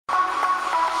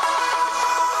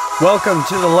Welcome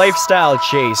to the Lifestyle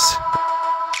Chase.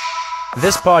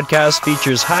 This podcast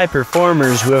features high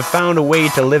performers who have found a way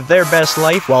to live their best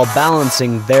life while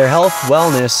balancing their health,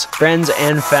 wellness, friends,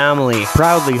 and family.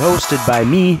 Proudly hosted by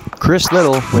me, Chris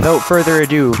Little. Without further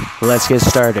ado, let's get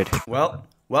started. Well,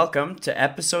 welcome to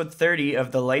episode 30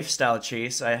 of the Lifestyle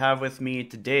Chase. I have with me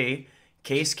today,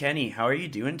 Case Kenny. How are you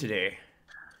doing today?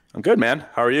 I'm good, man.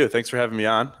 How are you? Thanks for having me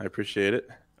on. I appreciate it.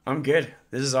 I'm good.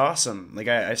 This is awesome.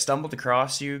 I stumbled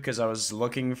across you because I was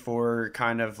looking for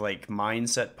kind of like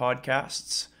mindset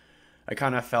podcasts. I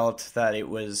kind of felt that it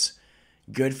was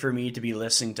good for me to be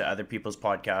listening to other people's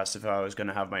podcasts if I was going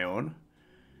to have my own.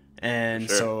 And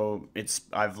Sure. so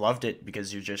I've loved it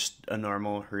because you're just a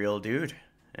normal, real dude,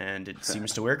 and it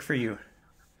seems to work for you.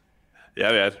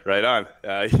 Yeah, man. Right on.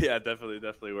 Yeah,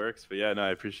 definitely works. But yeah, no, I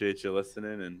appreciate you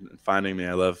listening and finding me.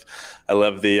 I love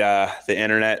the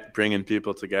internet bringing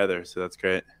people together. So that's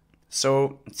great.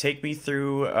 So take me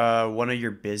through one of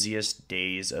your busiest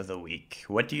days of the week.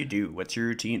 What do you do? What's your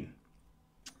routine?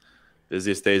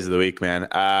 Busiest days of the week, man.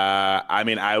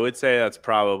 I would say that's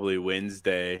probably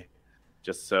Wednesday.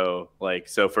 Just so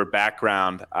for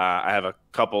background, I have a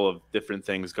couple of different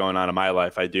things going on in my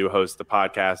life. I do host the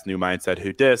podcast New Mindset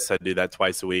Who Dis. I do that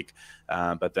twice a week.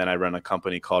 But then I run a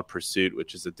company called Pursuit,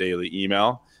 which is a daily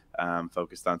email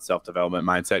focused on self-development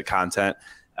mindset content.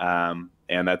 And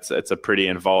it's a pretty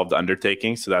involved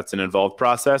undertaking. So that's an involved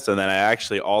process. And then I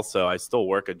still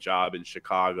work a job in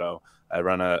Chicago. I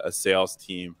run a sales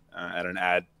team at an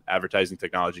advertising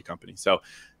technology company. So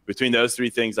between those three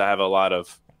things, I have a lot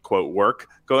of quote work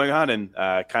going on. And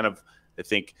I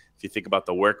think if you think about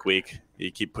the work week,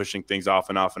 you keep pushing things off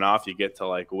and off and off. You get to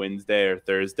like Wednesday or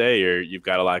Thursday, or you've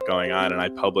got a lot going on. And I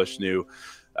publish new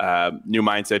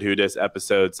Mindset Who Dis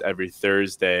episodes every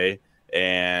Thursday.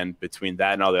 And between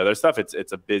that and all the other stuff,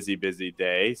 it's a busy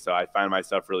day. So I find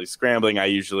myself really scrambling. I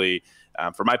usually,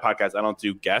 for my podcast, I don't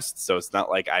do guests. So it's not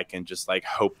like I can just like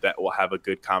hope that we'll have a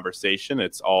good conversation.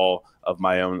 It's all of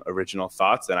my own original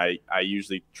thoughts. And I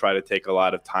usually try to take a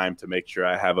lot of time to make sure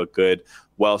I have a good,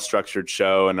 well-structured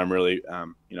show. And I'm really,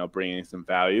 bringing some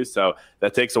value. So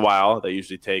that takes a while. That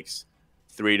usually takes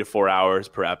 3 to 4 hours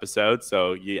per episode.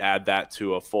 So you add that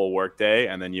to a full work day,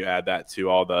 and then you add that to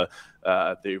all the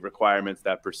requirements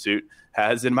that Pursuit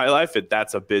has in my life.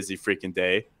 That's a busy freaking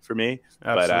day for me.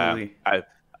 Absolutely. But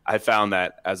I found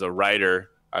that as a writer,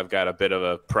 I've got a bit of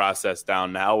a process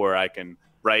down now where I can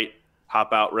write,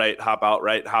 hop out, write, hop out,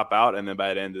 write, hop out. And then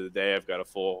by the end of the day, I've got a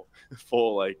full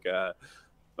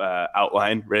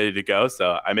outline ready to go.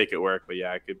 So I make it work, but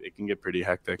yeah, it can get pretty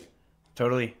hectic.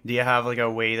 Totally. Do you have like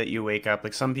a way that you wake up?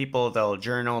 Like some people, they'll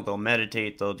journal, they'll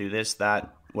meditate, they'll do this,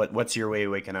 that. What's your way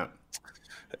of waking up?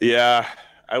 Yeah,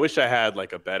 I wish I had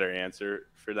like a better answer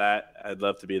for that. I'd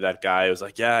love to be that guy who's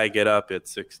like, yeah, I get up at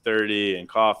 6:30 and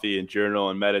coffee and journal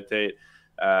and meditate.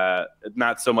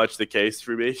 Not so much the case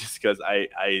for me, just because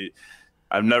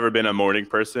I've never been a morning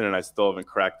person and I still haven't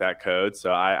cracked that code.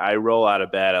 So I roll out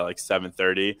of bed at like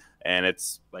 7:30 and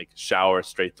it's like shower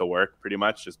straight to work pretty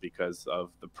much, just because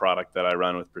of the product that I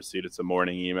run with Pursuit. It's a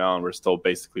morning email and we're still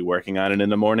basically working on it in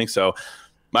the morning. So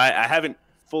I haven't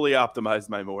fully optimized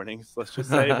my mornings, let's just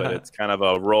say, but it's kind of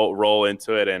a roll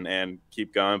into it and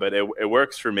keep going. But it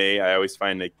works for me. I always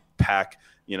find to pack,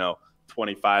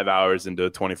 25 hours into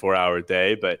a 24-hour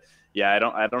day. But yeah,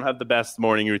 I don't have the best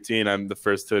morning routine. I'm the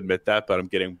first to admit that, but I'm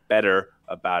getting better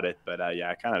about it. But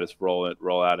I kind of just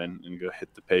roll out and go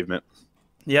hit the pavement.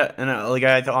 Yeah, and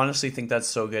I honestly think that's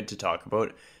so good to talk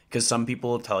about, because some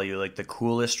people will tell you like the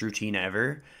coolest routine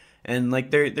ever, and like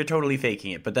they're totally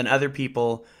faking it. But then other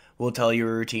people will tell you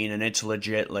a routine and it's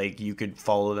legit, like you could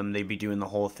follow them, they'd be doing the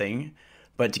whole thing.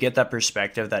 But to get that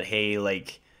perspective that, hey,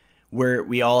 like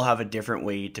we all have a different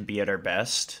way to be at our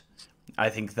best, I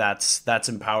think that's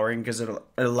empowering, because it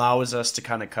allows us to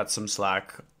kind of cut some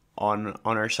slack on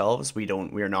ourselves.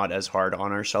 We're not as hard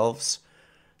on ourselves,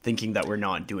 thinking that we're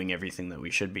not doing everything that we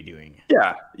should be doing.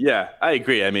 Yeah, I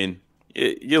agree. I mean,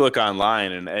 you look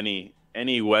online and any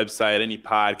website, any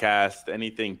podcast,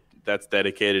 anything that's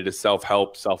dedicated to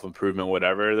self-help, self-improvement,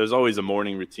 whatever, there's always a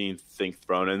morning routine thing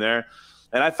thrown in there.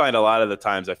 And I find a lot of the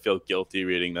times I feel guilty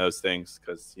reading those things,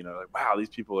 because, like, wow, these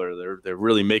people they're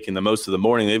really making the most of the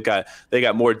morning. They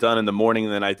got more done in the morning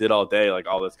than I did all day, like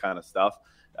all this kind of stuff.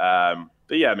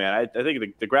 But yeah, man, I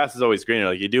think the grass is always greener.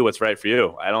 Like, you do what's right for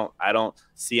you. I don't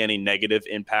see any negative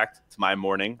impact to my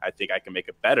morning. I think I can make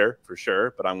it better for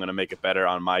sure, but I'm going to make it better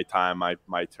on my time,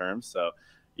 my terms. So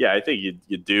yeah, I think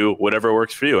you do whatever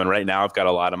works for you. And right now I've got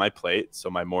a lot on my plate, so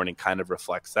my morning kind of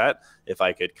reflects that. If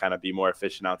I could kind of be more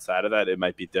efficient outside of that, it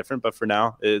might be different. But for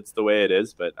now, it's the way it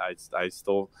is. But I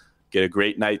still get a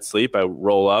great night's sleep. I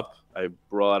roll out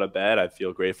of bed. I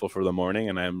feel grateful for the morning,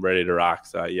 and I'm ready to rock.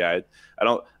 So yeah, I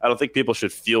don't think people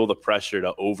should feel the pressure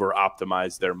to over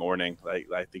optimize their morning. Like,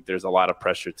 I think there's a lot of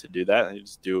pressure to do that, and you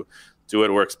just do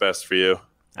what works best for you.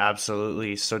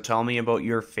 Absolutely. So tell me about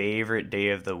your favorite day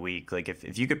of the week. Like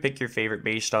if you could pick your favorite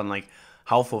based on like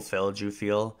how fulfilled you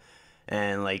feel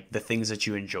and like the things that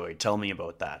you enjoy. Tell me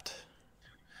about that.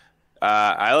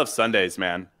 I love Sundays,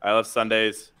 man. I love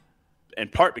Sundays in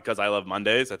part because I love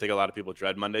Mondays. I think a lot of people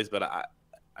dread Mondays, but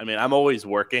I mean, I'm always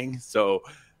working, so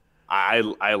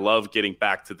I love getting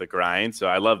back to the grind. So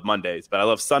I love Mondays, but I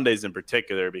love Sundays in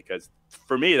particular because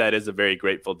for me that is a very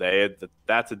grateful day.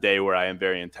 That's a day where I am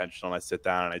very intentional. I sit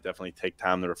down and I definitely take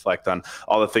time to reflect on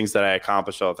all the things that I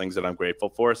accomplished, all the things that I'm grateful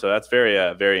for. So that's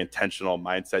very intentional,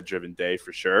 mindset driven day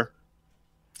for sure.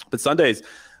 But Sundays,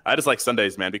 I just like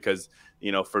Sundays, man, because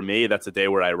for me, that's a day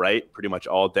where I write pretty much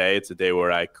all day. It's a day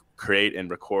where I create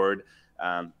and record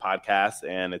podcasts,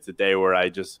 and it's a day where I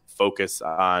just focus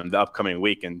on the upcoming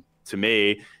week. And to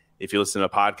me, if you listen to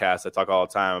podcasts, I talk all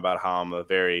the time about how I'm a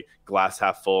very glass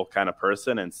half full kind of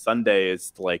person, and Sunday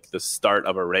is like the start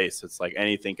of a race. It's like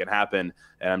anything can happen,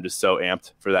 and I'm just so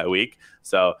amped for that week.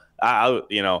 So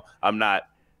I'm not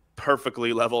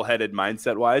perfectly level-headed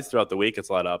mindset-wise throughout the week. It's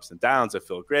a lot of ups and downs. I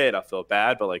feel great. I feel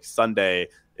bad. But like Sunday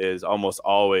is almost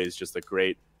always just a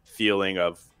great feeling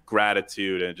of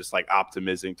gratitude and just like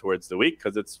optimism towards the week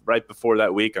because it's right before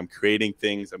that week. I'm creating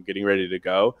things. I'm getting ready to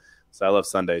go. So I love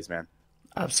Sundays, man.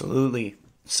 Absolutely.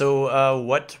 So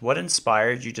what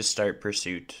inspired you to start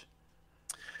Pursuit?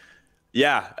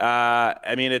 Yeah.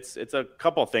 I mean, it's a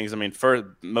couple of things. I mean,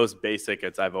 for most basic,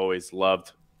 I've always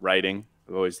loved writing.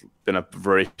 I've always been a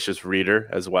voracious reader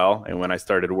as well. And when I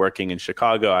started working in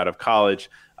Chicago out of college,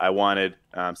 I wanted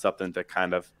something to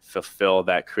kind of fulfill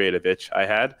that creative itch I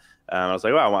had. I was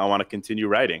like, well, I want to continue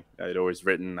writing. I'd always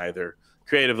written either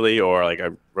creatively or like I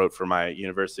wrote for my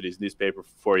university's newspaper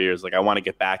for 4 years. Like I want to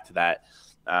get back to that.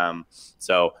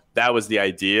 So that was the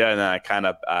idea. And then I kind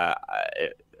of,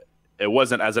 it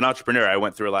wasn't, as an entrepreneur, I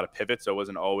went through a lot of pivots. So it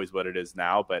wasn't always what it is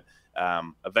now, but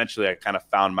eventually I kind of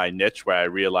found my niche where I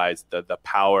realized that the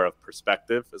power of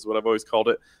perspective is what I've always called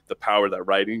it. The power that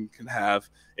writing can have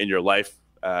in your life,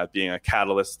 being a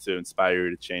catalyst to inspire you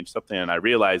to change something. And I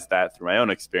realized that through my own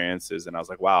experiences. And I was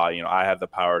like, wow, I have the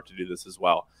power to do this as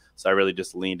well. So I really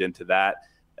just leaned into that.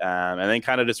 And then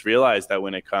kind of just realized that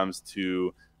when it comes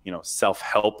to,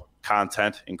 self-help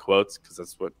content in quotes, because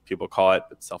that's what people call it,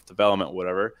 but self-development,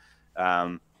 whatever.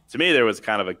 To me, there was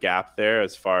kind of a gap there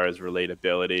as far as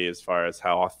relatability, as far as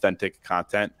how authentic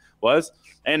content was.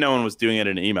 And no one was doing it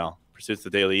in email. Pursuit's the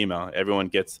daily email. Everyone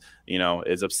gets,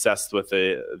 is obsessed with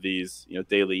these,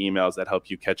 daily emails that help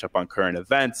you catch up on current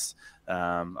events,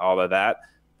 all of that.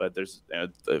 But there's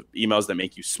the emails that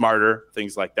make you smarter,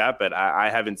 things like that. But I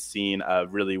haven't seen a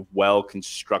really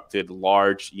well-constructed,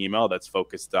 large email that's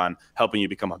focused on helping you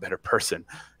become a better person.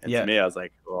 And to me, I was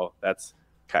like, well, that's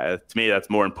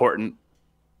more important,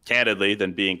 candidly,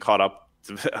 than being caught up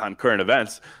on current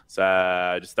events. So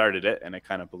I just started it, and it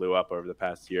kind of blew up over the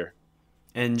past year.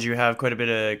 And you have quite a bit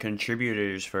of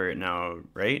contributors for it now,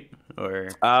 right? Or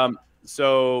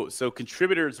so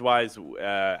contributors wise,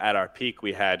 at our peak,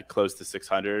 we had close to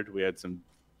 600. We had some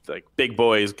like big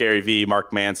boys, Gary Vee,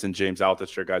 Mark Manson, James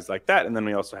Altucher, guys like that. And then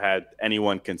we also had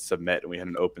anyone can submit, and we had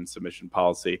an open submission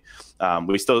policy.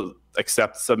 We still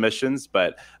accept submissions,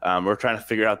 but we're trying to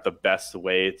figure out the best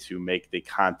way to make the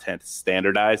content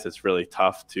standardized. It's really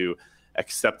tough to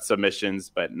accept submissions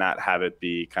but not have it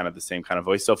be kind of the same kind of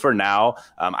voice. So for now,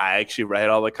 I actually write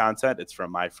all the content. It's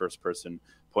from my first person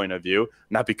point of view,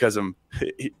 not because I'm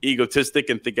egotistic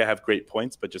and think I have great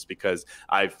points, but just because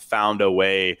I've found a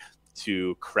way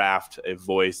to craft a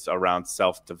voice around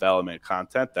self-development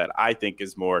content that I think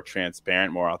is more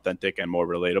transparent, more authentic, and more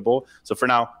relatable. So for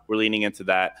now, we're leaning into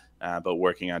that, but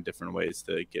working on different ways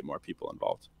to get more people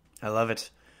involved. I love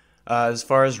it. As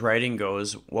far as writing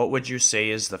goes, what would you say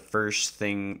is the first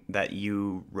thing that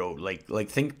you wrote? Like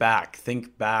think back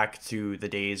to the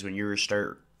days when you were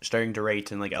starting to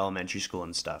write in like elementary school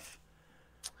and stuff.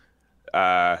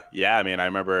 Yeah, I mean, I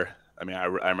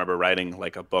remember writing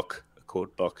like a book, a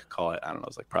quote book, call it, I don't know, it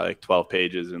was like probably like 12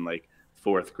 pages in like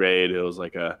fourth grade. It was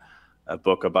like a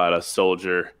book about a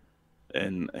soldier,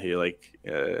 and he like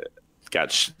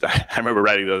I remember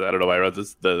writing those. I don't know why I wrote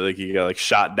this. He got like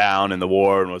shot down in the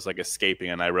war and was like escaping,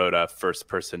 and I wrote a first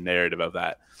person narrative of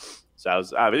that. So I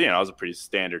was a pretty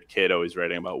standard kid, always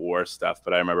writing about war stuff.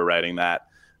 But I remember writing that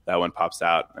one pops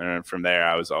out, and then from there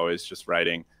I was always just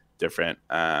writing different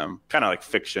kind of like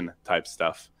fiction type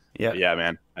stuff. Yeah,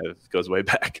 man, it goes way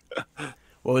back.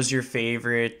 What was your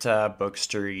favorite books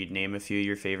to read? Name a few of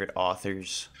your favorite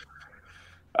authors.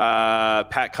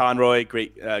 Pat Conroy,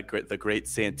 The Great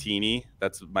Santini.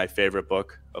 That's my favorite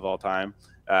book of all time.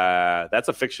 That's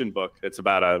a fiction book. It's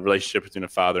about a relationship between a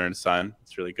father and son.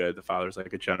 It's really good. The father's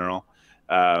like a general.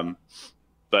 Um,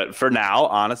 but for now,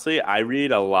 honestly, I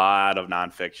read a lot of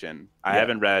nonfiction. I Yeah.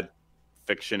 haven't read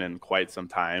fiction in quite some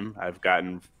time. I've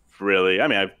gotten really, I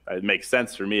mean, it makes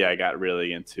sense for me. I got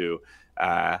really into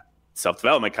uh, self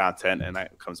development content, and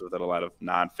that comes with it a lot of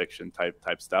nonfiction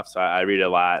type stuff. So I read a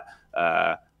lot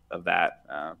of that.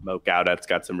 Mo Gaudet's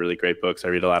got some really great books. I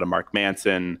read a lot of Mark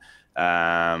Manson,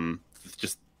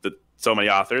 just so many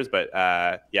authors. But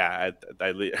yeah, I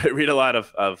read a lot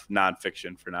of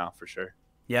nonfiction for now, for sure.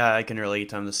 Yeah, I can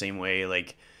relate. I'm the same way.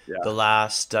 Like the Yeah.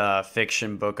 last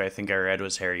fiction book I think I read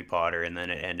was Harry Potter, and then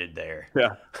it ended there.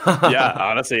 Yeah. Yeah.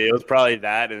 Honestly, it was probably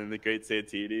that and the Great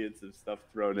Santini and some stuff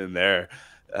thrown in there.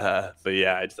 But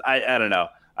yeah, I don't know.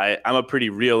 I'm a pretty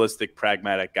realistic,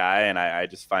 pragmatic guy, and I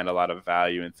just find a lot of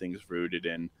value in things rooted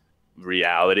in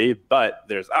reality. But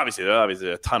there's obviously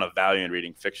a ton of value in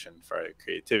reading fiction for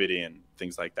creativity and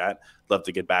things like that. Love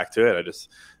to get back to it.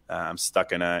 I'm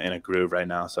stuck in a groove right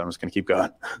now, so I'm just gonna keep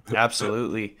going.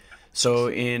 Absolutely. So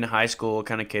in high school, what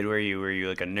kind of kid were you? Were you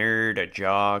like a nerd, a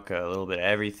jock, a little bit of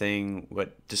everything?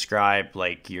 What describe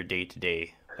like your day to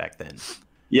day back then?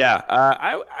 Yeah,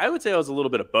 I would say I was a little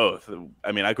bit of both.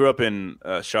 I mean, I grew up in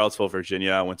Charlottesville,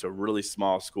 Virginia. I went to a really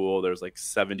small school. There was like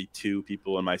 72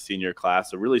 people in my senior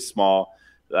class, so really small.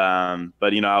 But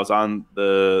I was on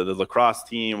the lacrosse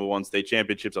team. We won state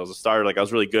championships. I was a starter. Like I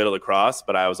was really good at lacrosse,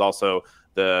 but I was also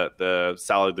the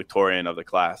valedictorian of the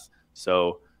class.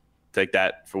 So take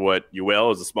that for what you will. It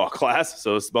was a small class,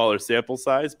 so a smaller sample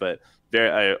size, but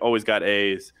I always got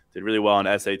A's. Did really well on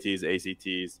SATs,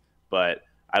 ACTs, but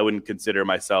I wouldn't consider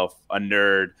myself a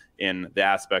nerd in the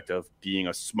aspect of being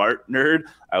a smart nerd.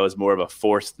 I was more of a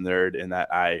forced nerd in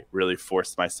that I really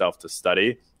forced myself to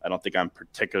study. I don't think I'm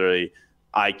particularly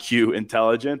IQ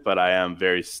intelligent, but I am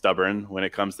very stubborn when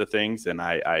it comes to things, and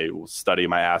I will study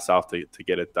my ass off to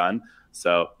get it done.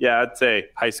 So yeah, I'd say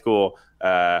high school.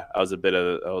 I was a bit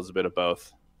of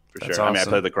both for That's sure. I mean, I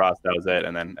awesome. played lacrosse, that was it,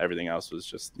 and then everything else was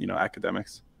just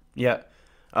academics. Yeah.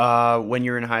 When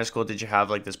you were in high school, did you have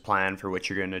like this plan for what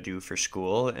you're going to do for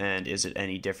school? And is it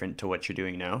any different to what you're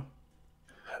doing now?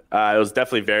 It was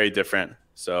definitely very different.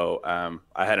 So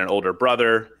I had an older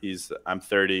brother. I'm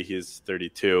 30. He's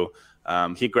 32.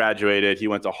 He graduated. He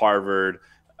went to Harvard.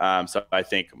 So I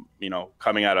think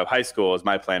coming out of high school is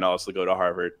my plan also to go to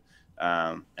Harvard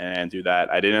and do that.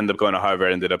 I didn't end up going to Harvard.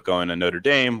 I ended up going to Notre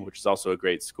Dame, which is also a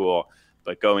great school.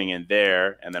 But going in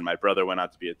there, and then my brother went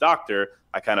out to be a doctor.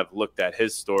 I kind of looked at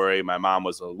his story. My mom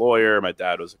was a lawyer. My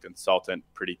dad was a consultant,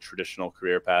 pretty traditional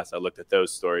career paths. I looked at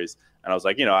those stories, and I was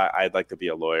like, I'd like to be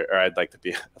a lawyer, or I'd like to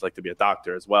be a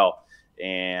doctor as well.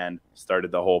 And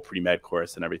started the whole pre-med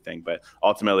course and everything. But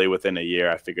ultimately, within a year,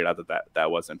 I figured out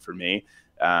that wasn't for me.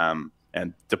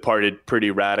 And departed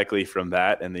pretty radically from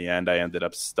that. In the end, I ended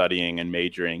up studying and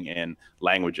majoring in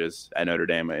languages at Notre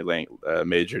Dame. I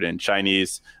majored in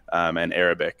Chinese and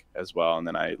Arabic as well. And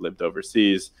then I lived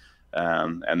overseas.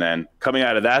 And then coming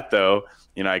out of that, though,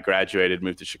 I graduated,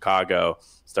 moved to Chicago,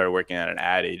 started working at an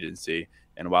ad agency.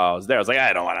 And while I was there, I was like,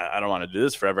 I don't want to do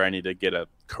this forever. I need to get a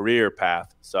career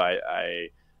path. So I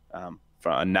from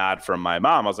a nod from my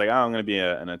mom, I was like, I'm going to be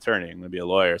an attorney. I'm going to be a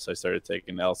lawyer. So I started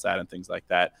taking LSAT and things like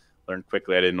that. Learned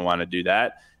quickly I didn't want to do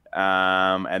that.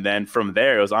 And then from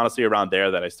there, it was honestly around there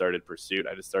that I started Pursuit.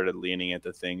 I just started leaning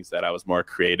into things that I was more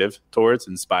creative towards,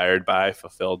 inspired by,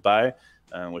 fulfilled by,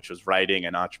 which was writing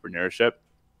and entrepreneurship.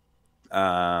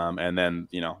 And then,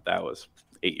 that was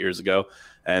 8 years ago.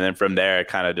 And then from there,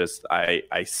 kind of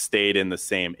I stayed in the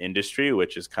same industry,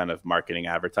 which is kind of marketing,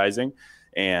 advertising.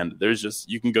 And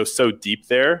you can go so deep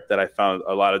there that I found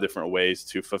a lot of different ways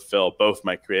to fulfill both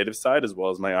my creative side as well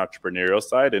as my entrepreneurial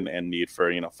side and need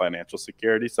for, financial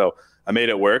security. So I made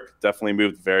it work, definitely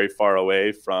moved very far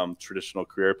away from traditional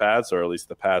career paths, or at least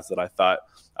the paths that I thought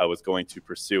I was going to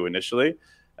pursue initially,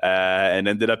 and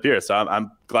ended up here. So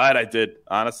I'm glad I did,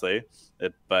 honestly.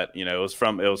 But it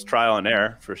was trial and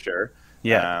error for sure.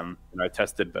 Yeah, I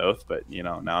tested both, but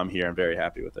now I'm here and very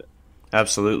happy with it.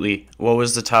 absolutely. What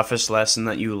was the toughest lesson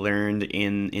that you learned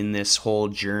in this whole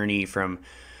journey from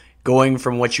going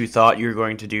from what you thought you were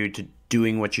going to do to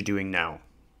doing what you're doing now?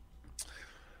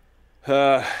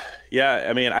 Uh, yeah,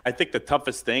 I mean, I think the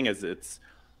toughest thing is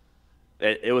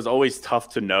it was always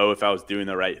tough to know if I was doing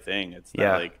the right thing. It's not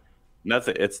Yeah, like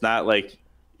nothing. It's not like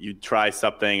you try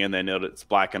something and then it's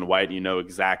black and white and you know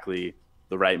exactly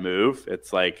the right move.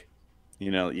 It's like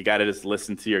you got to just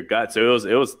listen to your gut. So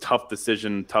it was tough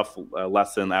decision, tough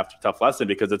lesson after tough lesson,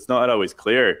 because it's not always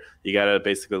clear. You got to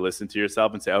basically listen to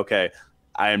yourself and say, okay,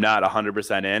 I am not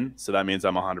 100% in, so that means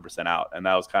I'm 100% out. And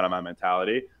that was kind of my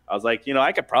mentality. I was like,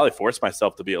 I could probably force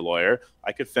myself to be a lawyer.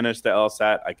 I could finish the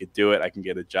LSAT. I could do it. I can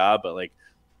get a job. But like,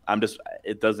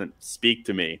 it doesn't speak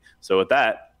to me. So with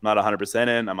that, I'm not 100%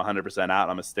 in. I'm 100% out. I'm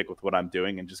going to stick with what I'm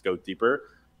doing and just go deeper.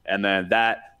 And then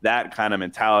that kind of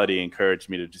mentality encouraged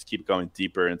me to just keep going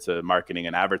deeper into marketing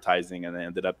and advertising. And I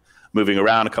ended up moving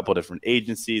around a couple of different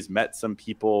agencies, met some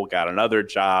people, got another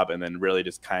job, and then really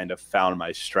just kind of found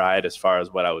my stride as far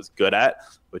as what I was good at,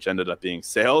 which ended up being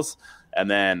sales. And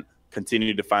then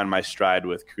continued to find my stride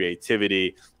with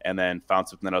creativity, and then found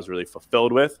something that I was really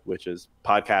fulfilled with, which is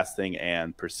podcasting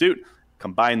and Pursuit.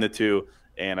 Combined the two,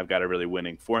 and I've got a really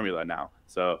winning formula now.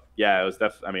 So yeah, it was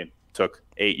took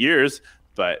 8 years,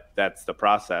 but that's the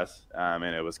process. And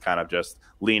it was kind of just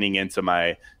leaning into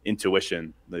my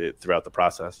intuition throughout the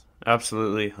process.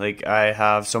 Absolutely. Like, I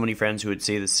have so many friends who would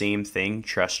say the same thing: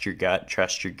 trust your gut,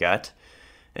 trust your gut.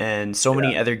 And so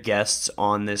many other guests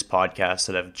on this podcast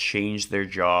that have changed their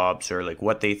jobs, or like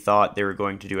what they thought they were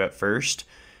going to do at first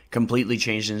completely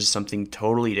changed into something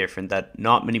totally different that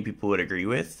not many people would agree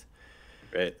with.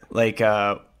 Right. Like,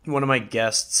 one of my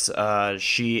guests,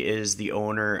 she is the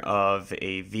owner of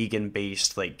a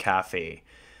vegan-based like cafe,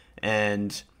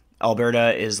 and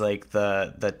Alberta is like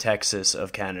the Texas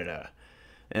of Canada.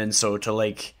 And so to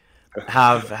like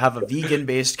have a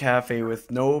vegan-based cafe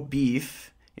with no beef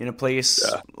in a place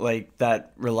like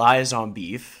that relies on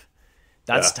beef,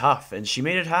 that's tough. And she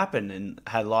made it happen and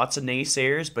had lots of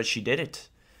naysayers, but she did it.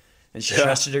 And she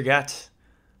trusted her gut.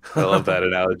 I love that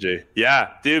analogy.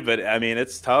 Yeah, dude, but I mean,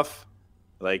 it's tough.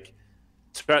 Like,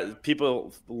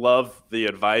 people love the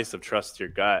advice of trust your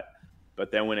gut,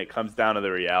 but then when it comes down to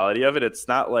the reality of it, it's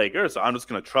not like, oh, so I'm just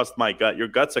going to trust my gut. Your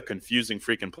gut's a confusing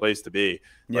freaking place to be.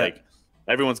 Yeah. Like,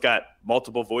 everyone's got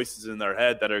multiple voices in their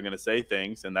head that are going to say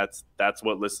things, and that's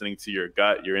what listening to your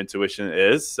gut, your intuition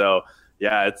is. So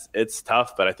yeah, it's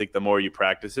tough, but I think the more you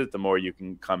practice it, the more you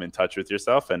can come in touch with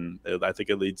yourself, and I think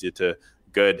it leads you to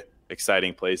good,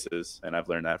 exciting places, and I've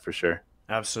learned that for sure.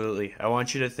 Absolutely. I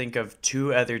want you to think of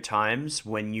 2 other times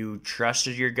when you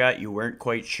trusted your gut, you weren't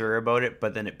quite sure about it,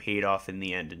 but then it paid off in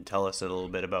the end, and tell us a little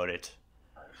bit about it.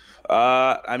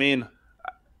 I mean,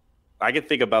 I could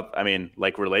think about,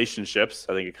 like relationships.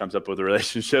 I think it comes up with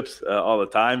relationships all the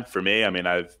time for me. I mean,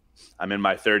 I'm in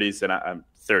my 30s, and I'm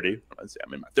 30.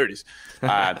 I'm in my 30s.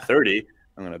 I'm 30.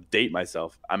 I'm going to date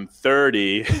myself. I'm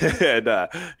 30, and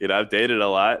I've dated a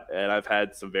lot, and I've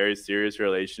had some very serious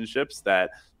relationships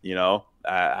that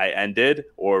I ended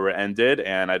or were ended,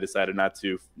 and I decided not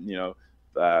to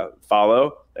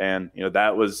follow, and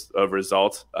that was a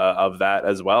result of that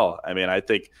as well. I mean, I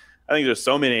think there's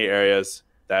so many areas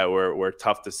that were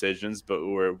tough decisions, but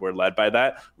were led by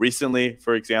that. Recently,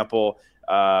 for example,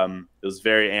 it was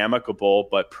very amicable,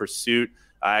 but Pursuit,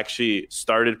 I actually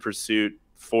started Pursuit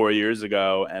 4 years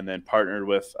ago, and then partnered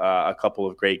with a couple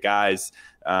of great guys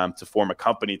to form a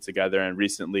company together. And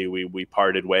recently we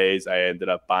parted ways. I ended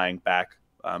up buying back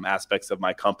aspects of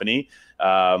my company.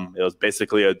 It was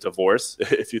basically a divorce,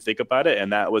 if you think about it.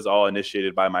 And that was all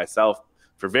initiated by myself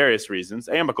for various reasons,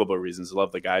 amicable reasons. I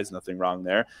love the guys, nothing wrong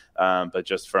there. But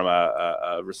just from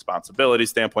a responsibility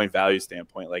standpoint, value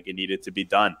standpoint, like, it needed to be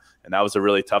done. And that was a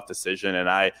really tough decision. And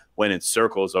I went in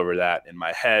circles over that in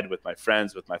my head, with my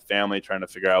friends, with my family, trying to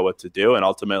figure out what to do. And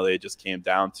ultimately it just came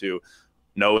down to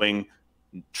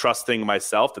trusting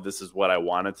myself that this is what I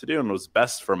wanted to do and was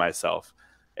best for myself.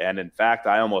 And in fact,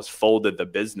 I almost folded the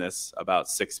business about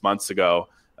 6 months ago.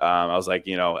 I was like,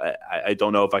 I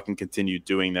don't know if I can continue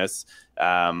doing this,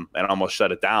 and almost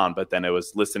shut it down. But then it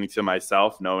was listening to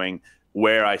myself, knowing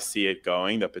where I see it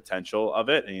going, the potential of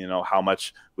it, and how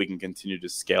much we can continue to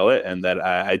scale it. And that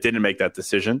I didn't make that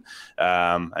decision.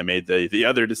 I made the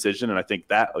other decision, and I think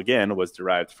that again was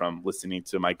derived from listening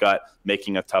to my gut,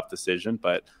 making a tough decision.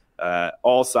 But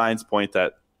all signs point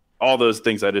that all those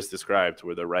things I just described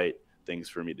were the right things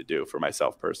for me to do for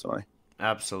myself personally.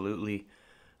 Absolutely.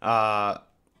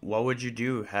 What would you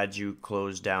do had you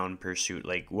closed down Pursuit?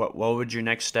 Like, what would your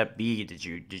next step be? Did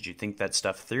you think that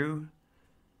stuff through?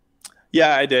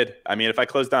 Yeah, I did. I mean, if I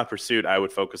closed down Pursuit, I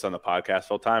would focus on the podcast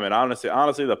full time. And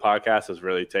honestly, the podcast is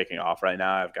really taking off right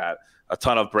now. I've got a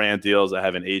ton of brand deals. I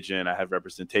have an agent. I have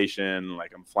representation.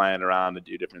 Like, I'm flying around to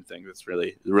do different things. It's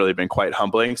really been quite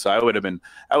humbling. So I would have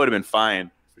been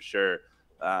fine for sure.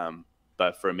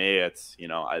 But for me, it's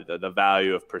the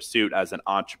value of Pursuit as an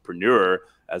entrepreneur,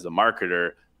 as a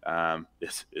marketer,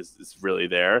 is really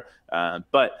there.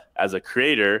 But as a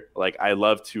creator, like, I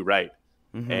love to write.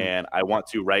 Mm-hmm. and I want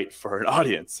to write for an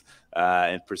audience.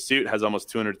 And Pursuit has almost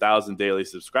 200,000 daily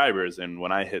subscribers. And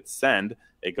when I hit send,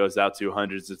 it goes out to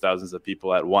hundreds of thousands of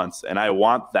people at once. And I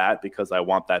want that because I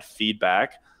want that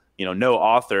feedback. No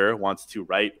author wants to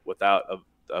write without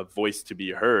a voice to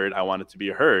be heard. I want it to be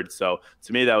heard. So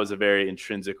to me, that was a very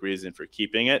intrinsic reason for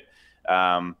keeping it.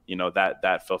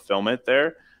 That fulfillment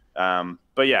there.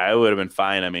 But yeah, it would have been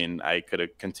fine. I mean, I could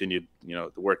have continued,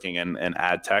 working in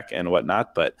ad tech and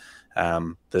whatnot, but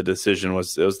the decision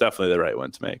was definitely the right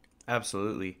one to make.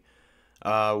 Absolutely.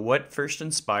 What first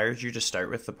inspired you to start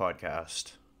with the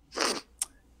podcast?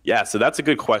 Yeah, so that's a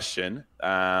good question.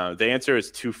 The answer is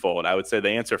twofold. I would say the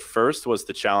answer first was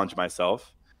to challenge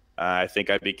myself. I think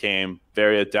I became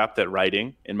very adept at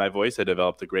writing in my voice. I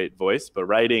developed a great voice, but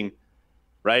writing,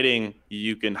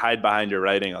 you can hide behind your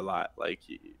writing a lot. Like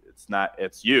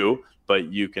it's you, but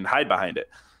you can hide behind it.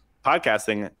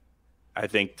 Podcasting, I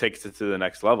think, takes it to the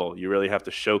next level. You really have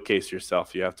to showcase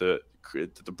yourself. You have to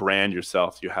brand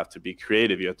yourself. You have to be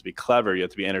creative. You have to be clever. You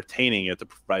have to be entertaining. You have to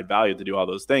provide value, to do all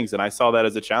those things. And I saw that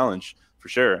as a challenge for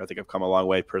sure. I think I've come a long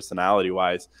way personality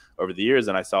wise over the years.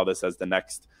 And I saw this as the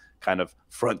next kind of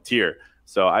frontier.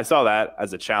 So I saw that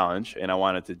as a challenge and I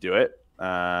wanted to do it.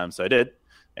 So I did.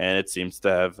 And it seems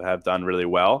to have done really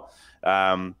well.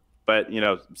 But,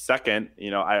 second,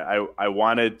 I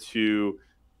wanted to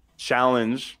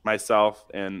challenge myself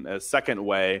in a second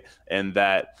way, in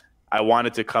that I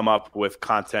wanted to come up with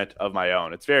content of my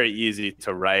own. It's very easy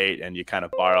to write and you kind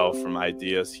of borrow from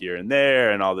ideas here and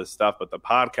there and all this stuff. But the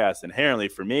podcast inherently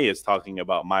for me is talking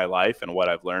about my life and what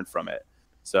I've learned from it.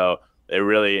 So it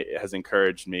really has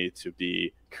encouraged me to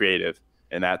be creative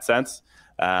in that sense.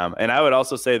 And I would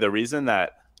also say the reason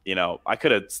that, I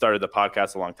could have started the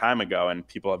podcast a long time ago, and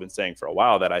people have been saying for a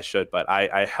while that I should, but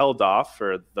I held off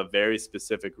for the very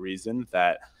specific reason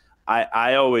that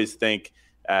I always think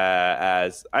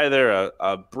as either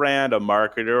a brand, a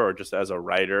marketer, or just as a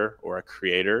writer or a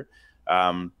creator,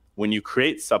 when you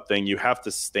create something, you have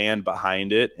to stand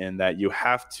behind it, and that you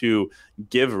have to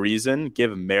give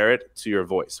merit to your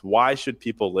voice. Why should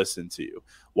people listen to you?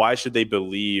 Why should they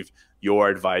believe your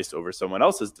advice over someone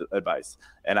else's advice?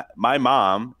 And my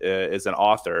mom is an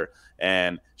author,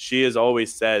 and she has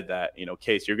always said that,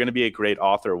 Case, you're going to be a great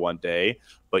author one day,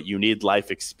 but you need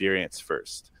life experience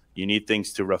first. You need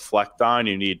things to reflect on.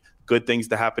 You need good things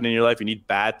to happen in your life. You need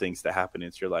bad things to happen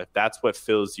into your life. That's what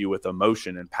fills you with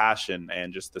emotion and passion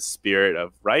and just the spirit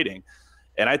of writing.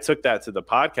 And I took that to the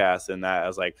podcast, and that I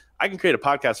was like, I can create a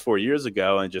podcast 4 years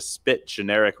ago and just spit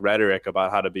generic rhetoric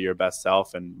about how to be your best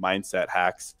self and mindset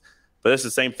hacks. But it's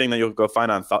the same thing that you'll go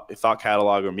find on Thought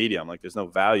Catalog or Medium. Like, there's no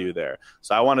value there.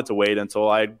 So I wanted to wait until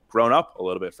I'd grown up a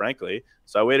little bit, frankly.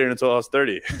 So I waited until I was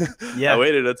 30. Yeah. I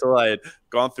waited until I had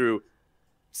gone through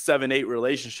 7-8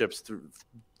 relationships, through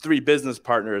 3 business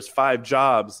partners, 5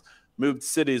 jobs, moved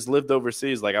cities, lived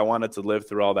overseas. Like, I wanted to live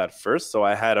through all that first. So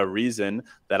I had a reason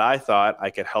that I thought I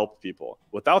could help people.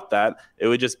 Without that, it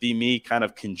would just be me kind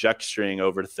of conjecturing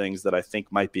over things that I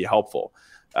think might be helpful.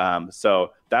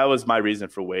 So that was my reason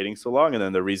for waiting so long. And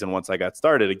then the reason once I got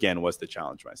started again was to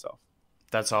challenge myself.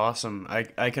 That's awesome.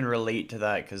 I can relate to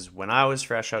that, because when I was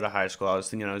fresh out of high school, I was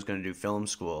thinking I was going to do film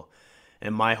school.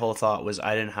 And my whole thought was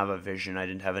I didn't have a vision. I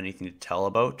didn't have anything to tell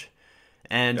about.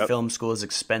 And film school is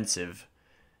expensive.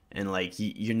 And like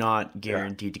you're not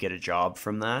guaranteed to get a job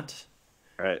from that.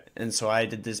 Right. And so I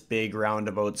did this big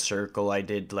roundabout circle. I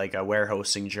did like a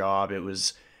warehousing job. It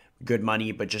was good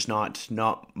money, but just not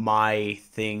my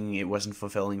thing. It wasn't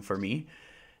fulfilling for me.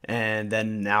 And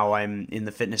then now I'm in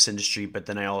the fitness industry, but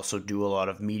then I also do a lot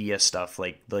of media stuff,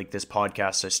 like this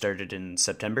podcast I started in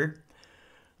September.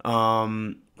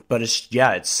 But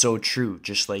it's so true.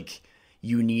 Just like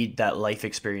you need that life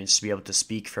experience to be able to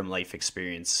speak from life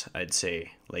experience, I'd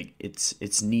say. Like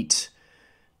it's neat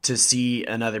to see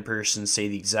another person say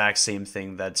the exact same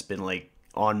thing that's been like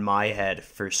on my head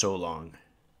for so long.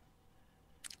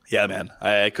 Yeah, man,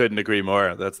 I couldn't agree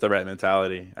more. That's the right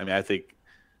mentality. I mean, I think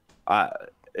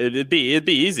it'd be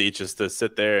easy just to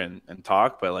sit there and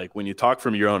talk, but like when you talk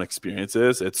from your own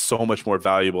experiences, it's so much more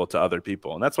valuable to other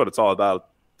people, and that's what it's all about.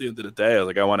 At the end of the day,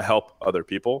 like I want to help other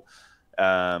people.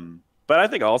 But I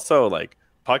think also like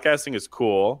podcasting is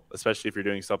cool, especially if you're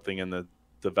doing something in the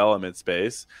development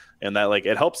space, and that like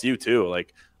it helps you too.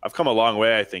 Like I've come a long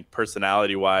way, I think,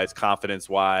 personality wise, confidence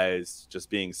wise, just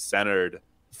being centered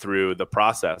through the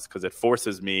process, because it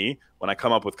forces me, when I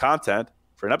come up with content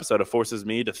for an episode, it forces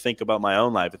me to think about my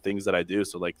own life and things that I do.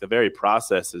 So like the very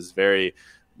process is very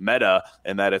meta,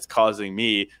 and that it's causing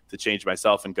me to change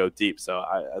myself and go deep. So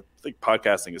I think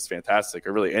podcasting is fantastic,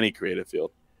 or really any creative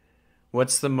field.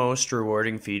 What's the most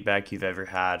rewarding feedback you've ever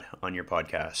had on your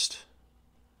podcast?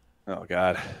 Oh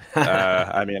God.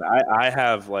 I mean, I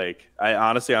have like, I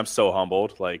honestly, I'm so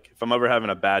humbled. Like, if I'm ever having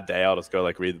a bad day, I'll just go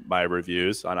like read my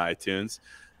reviews on iTunes,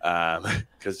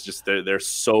 because just they're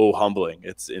so humbling.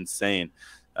 It's insane.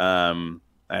 And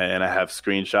I have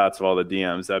screenshots of all the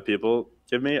DMs that people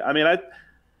give me. I mean, I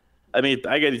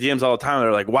get DMs all the time.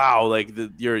 They're like, "Wow, like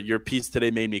your piece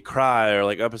today made me cry," or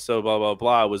like episode blah blah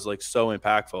blah was like so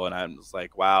impactful, and I'm just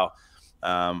like, "Wow."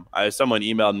 Someone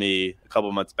emailed me a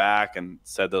couple months back and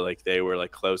said that like they were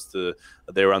like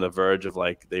they were on the verge of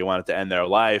like they wanted to end their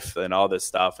life and all this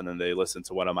stuff, and then they listened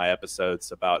to one of my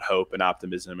episodes about hope and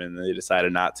optimism, and they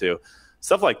decided not to.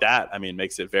 Stuff like that, I mean,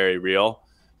 makes it very real.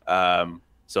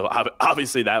 So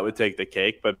obviously that would take the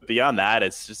cake, but beyond that,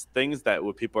 it's just things that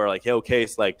when people are like, "Hey, okay,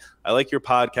 it's like I like your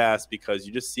podcast because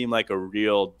you just seem like a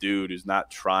real dude who's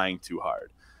not trying too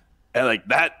hard," and like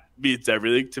that means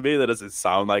everything to me. That doesn't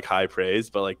sound like high praise,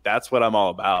 but like that's what I'm all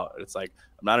about. It's like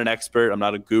I'm not an expert, I'm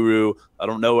not a guru, I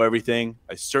don't know everything.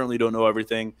 I certainly don't know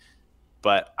everything,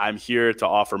 but I'm here to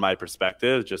offer my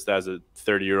perspective just as a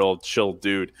 30-year-old chill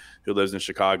dude who lives in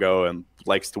Chicago and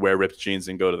likes to wear ripped jeans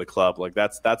and go to the club. Like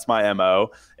that's my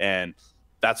MO, and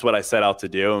that's what I set out to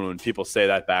do. And when people say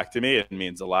that back to me, it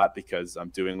means a lot because I'm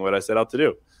doing what I set out to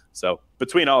do. So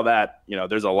between all that,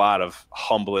 there's a lot of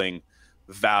humbling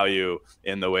value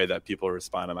in the way that people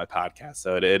respond to my podcast.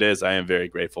 So it is, I am very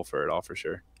grateful for it all for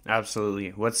sure. Absolutely.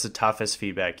 What's the toughest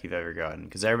feedback you've ever gotten?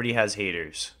 Because everybody has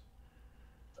haters.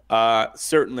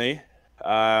 Certainly.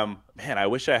 Man, I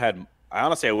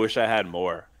honestly, I wish I had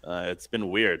more. It's been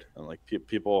weird. Like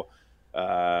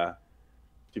uh,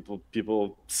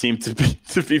 people seem to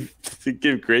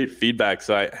give great feedback.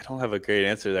 So I don't have a great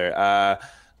answer there.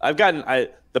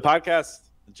 The podcast,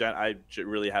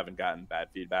 really haven't gotten bad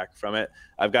feedback from it.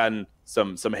 I've gotten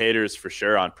some haters for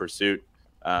sure on Pursuit.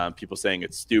 People saying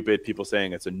it's stupid, people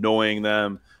saying it's annoying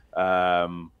them. I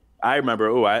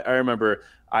remember, I remember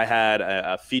I had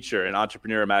a feature in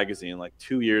Entrepreneur Magazine like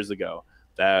 2 years ago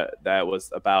that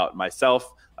was about myself,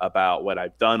 about what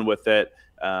I've done with it.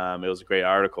 It was a great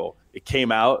article. It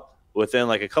came out within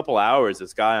like a couple hours.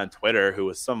 This guy on Twitter who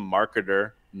was some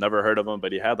marketer, never heard of him,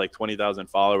 but he had like 20,000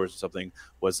 followers or something,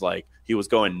 was like, he was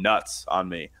going nuts on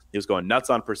me. He was going nuts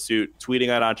on Pursuit, tweeting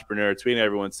at Entrepreneur, tweeting at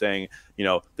everyone saying,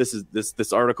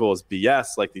 this article is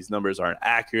BS. Like these numbers aren't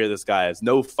accurate. This guy has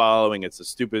no following. It's a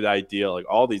stupid idea. Like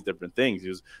all these different things. He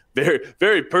was very,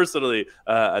 very personally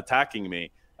attacking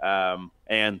me.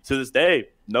 And to this day,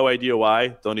 no idea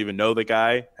why. Don't even know the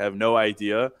guy. Have no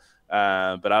idea.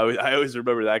 But I always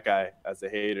remember that guy as a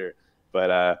hater.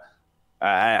 But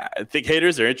I think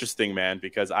haters are interesting, man,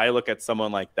 because I look at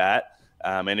someone like that.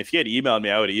 And if he had emailed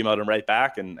me, I would have emailed him right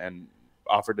back and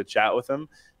offered to chat with him.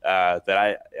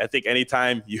 I think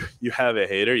anytime you have a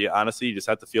hater, you just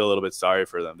have to feel a little bit sorry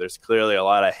for them. There's clearly a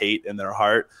lot of hate in their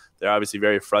heart. They're obviously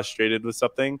very frustrated with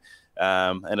something.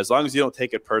 And as long as you don't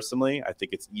take it personally, I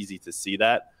think it's easy to see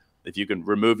that. If you can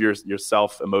remove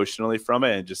yourself emotionally from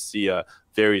it and just see a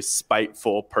very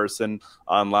spiteful person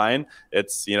online,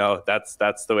 it's,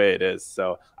 that's the way it is.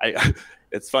 So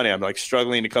it's funny. I'm like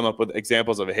struggling to come up with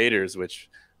examples of haters, which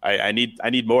I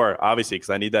need more, obviously, because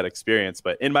I need that experience.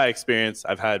 But in my experience,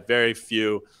 I've had very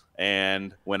few.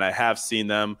 And when I have seen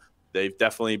them, they've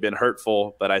definitely been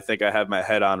hurtful, but I think I have my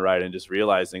head on right and just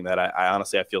realizing that I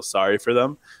honestly, I feel sorry for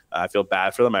them. I feel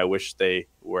bad for them. I wish they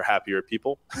were happier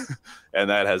people. And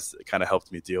that has kind of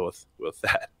helped me deal with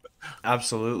that.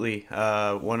 Absolutely.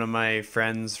 One of my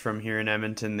friends from here in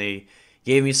Edmonton, they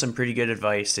gave me some pretty good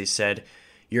advice. They said,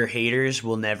 your haters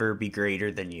will never be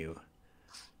greater than you.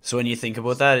 So when you think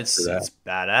about that, it's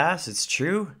badass. It's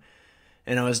true.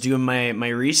 And I was doing my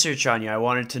research on you. I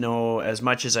wanted to know as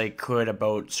much as I could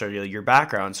about sort of your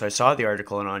background. So I saw the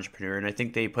article in Entrepreneur, and I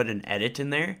think they put an edit in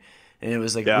there, and it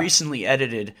was like recently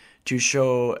edited to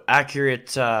show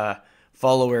accurate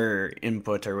follower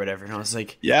input or whatever. And I was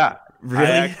like, yeah,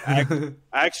 really? I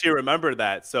actually remember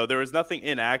that. So there was nothing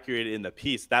inaccurate in the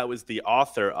piece. That was the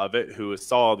author of it who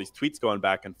saw all these tweets going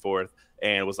back and forth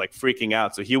and was like freaking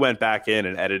out. So he went back in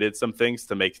and edited some things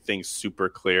to make things super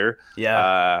clear.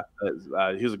 Yeah.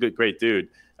 He was a great dude.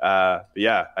 But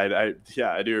yeah, I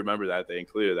do remember that they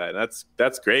included that. And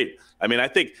that's great. I mean, I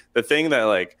think the thing that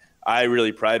like I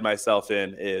really pride myself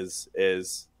in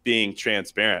is being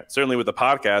transparent. Certainly with the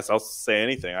podcast, I'll say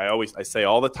anything. I say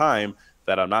all the time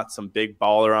that I'm not some big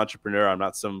baller entrepreneur. I'm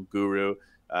not some guru.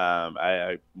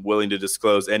 I'm willing to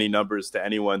disclose any numbers to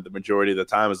anyone the majority of the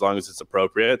time as long as it's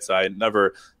appropriate. So I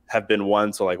never have been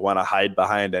one to like want to hide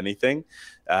behind anything.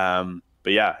 But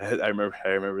yeah, I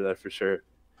remember that for sure.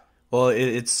 Well,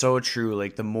 it's so true.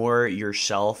 Like the more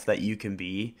yourself that you can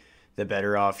be, the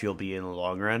better off you'll be in the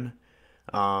long run.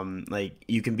 Like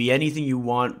you can be anything you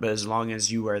want, but as long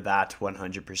as you are that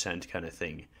 100% kind of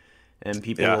thing. And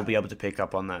people will Yeah, be able to pick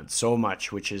up on that so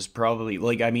much, which is probably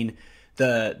like, I mean,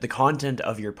 the content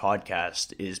of your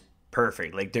podcast is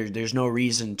perfect. Like there's no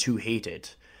reason to hate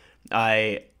it.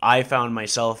 I found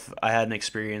myself, I had an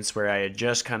experience where I had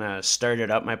just kind of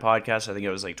started up my podcast. I think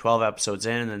it was like 12 episodes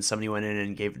in, and then somebody went in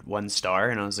and gave it 1 star,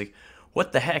 and I was like,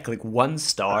 what the heck? Like 1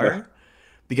 star?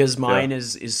 Because yeah, mine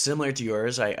is similar to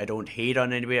yours. I don't hate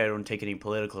on anybody. I don't take any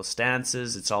political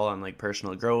stances. It's all on like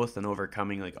personal growth and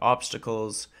overcoming like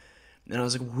obstacles. And I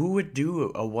was like, who would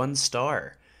do a 1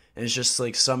 star? And it's just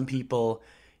like some people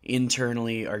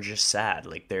internally are just sad.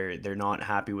 Like they're not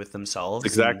happy with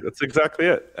themselves, and that's exactly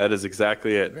it. That is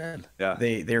exactly it, man. Yeah,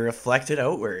 they reflect it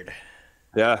outward.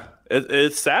 yeah.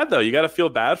 It's sad though. You got to feel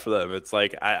bad for them. It's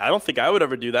like I don't think I would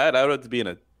ever do that. I would have to be in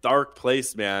a dark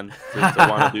place, man, to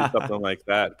want to do something like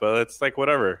that. But it's like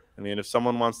whatever. I mean, if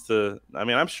someone wants to, I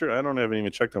mean, I'm sure I don't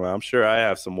even check them out. I'm sure I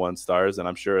have some 1 stars, and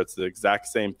I'm sure it's the exact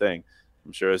same thing.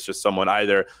 I'm sure it's just someone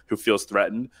either who feels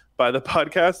threatened by the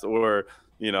podcast or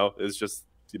is just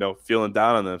feeling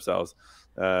down on themselves.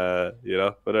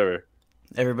 Whatever.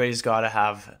 Everybody's got to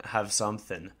have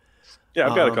something. Yeah,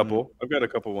 I've got a Um, couple. I've got a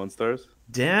couple 1 stars.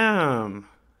 damn,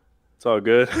 It's all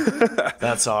good.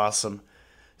 that's awesome. Yeah.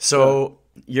 So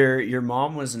your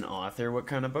mom was an author. What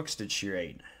kind of books did she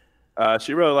write?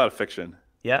 She wrote a lot of fiction.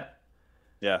 Yeah.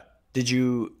 Yeah. Did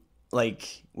you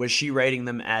like was she writing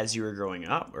them as you were growing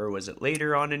up, or was it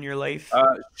later on in your life?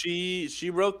 She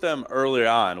wrote them early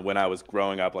on when I was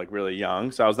growing up, like really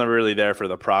young. So I was never really there for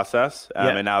the process. Yeah.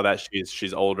 And now that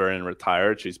she's older and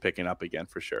retired, she's picking up again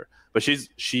for sure. But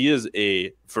she is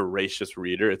a voracious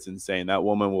reader. It's insane. That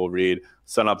woman will read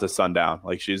sun up to sundown.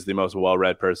 Like she's the most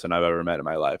well-read person I've ever met in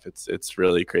my life. It's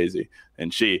really crazy.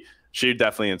 And she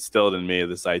definitely instilled in me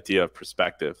this idea of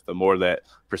perspective. The more that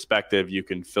perspective you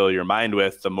can fill your mind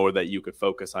with, the more that you could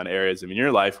focus on areas in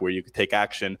your life where you could take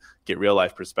action, get real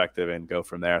life perspective, and go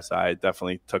from there. So I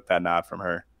definitely took that nod from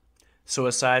her. So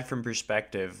aside from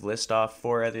perspective, list off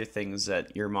 4 other things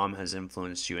that your mom has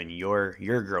influenced you in your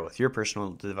growth, your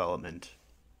personal development.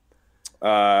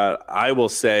 I will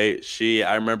say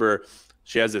I remember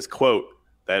she has this quote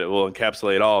that will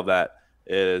encapsulate all of that.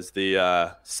 It is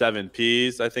the 7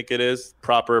 P's, I think it is.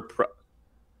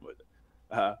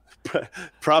 Uh,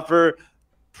 proper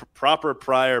proper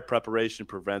prior preparation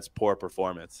prevents poor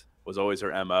performance was always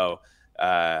her MO.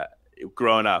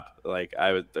 Growing up, like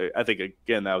I think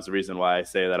again that was the reason why I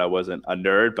say that I wasn't a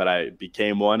nerd, but I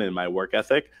became one in my work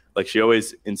ethic. Like she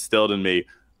always instilled in me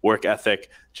work ethic,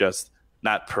 just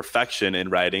not perfection in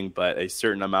writing, but a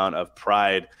certain amount of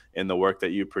pride in the work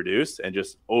that you produce and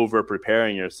just over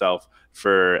preparing yourself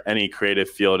for any creative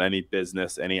field, any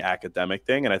business, any academic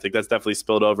thing. And I think that's definitely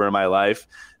spilled over in my life.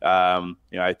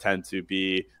 I tend to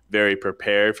be very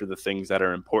prepared for the things that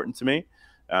are important to me.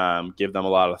 Give them a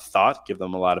lot of thought, give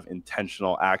them a lot of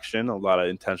intentional action, a lot of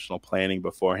intentional planning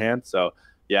beforehand. So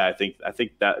yeah, I think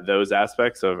that those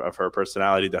aspects of her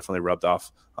personality definitely rubbed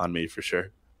off on me for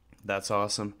sure. That's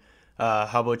awesome.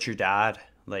 How about your dad?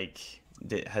 Like,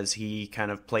 has he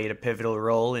kind of played a pivotal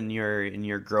role in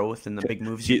your growth and the big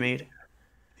moves you've He, made?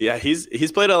 Yeah,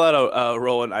 he's played a lot of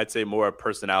role in I'd say more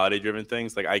personality driven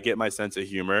things. Like I get my sense of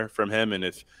humor from him, and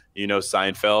if you know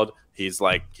Seinfeld, he's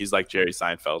like Jerry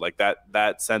Seinfeld. Like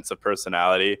that sense of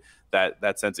personality,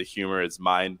 that sense of humor is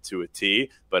mine to a T,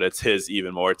 but it's his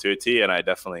even more to a T, and I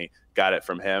definitely got it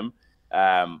from him.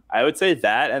 I would say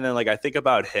that, and then like I think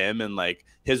about him and like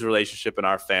his relationship in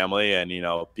our family, and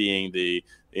being the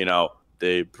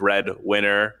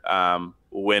breadwinner.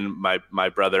 When my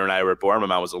brother and I were born, my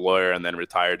mom was a lawyer and then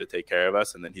retired to take care of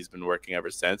us, and then he's been working ever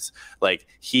since. Like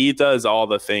he does all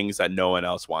the things that no one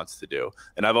else wants to do,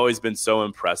 and I've always been so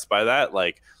impressed by that.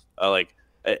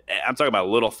 I'm talking about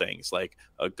little things like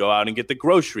go out and get the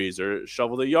groceries or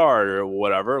shovel the yard or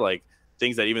whatever, like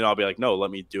things that even though I'll be like, no,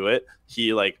 let me do it.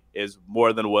 He like is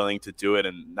more than willing to do it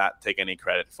and not take any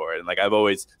credit for it. And like I've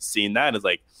always seen that as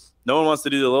like, no one wants to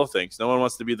do the little things. No one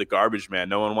wants to be the garbage man.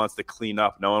 No one wants to clean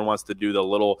up. No one wants to do the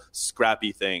little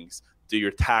scrappy things, do your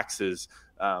taxes,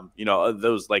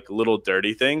 those like little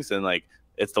dirty things. And like,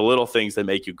 it's the little things that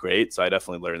make you great. So I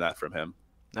definitely learned that from him.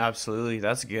 Absolutely,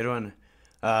 that's a good one.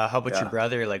 How about your Yeah.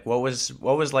 brother? Like, what was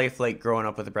life like growing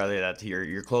up with a brother that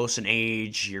you're close in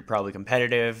age? You're probably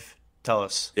competitive. Tell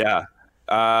us. Yeah.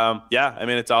 Yeah, I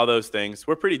mean, it's all those things.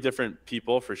 We're pretty different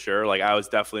people for sure. Like I was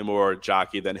definitely more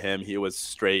jockey than him. He was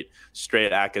straight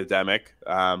academic,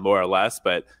 more or less,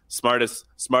 but smartest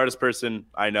person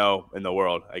I know in the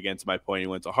world. Again, to my point, he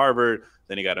went to Harvard,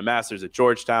 then he got a master's at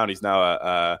Georgetown. He's now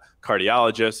a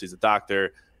cardiologist. He's a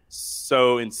doctor.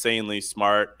 so insanely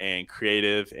smart and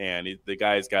creative, and the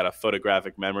guy's got a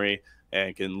photographic memory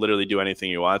and can literally do anything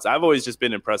he wants. I've always just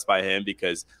been impressed by him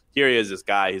because here he is, this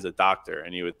guy, he's a doctor,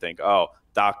 and you would think, oh,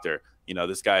 doctor,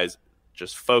 this guy is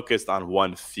just focused on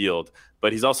one field,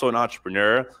 but he's also an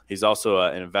entrepreneur. He's also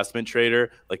an investment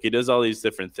trader. Like, he does all these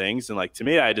different things. And like, to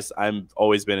me, I'm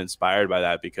always been inspired by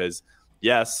that because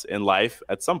yes, in life,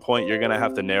 at some point, you're going to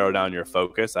have to narrow down your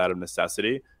focus out of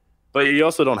necessity, but you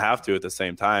also don't have to at the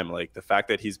same time. Like, the fact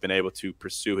that he's been able to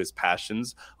pursue his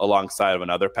passions alongside of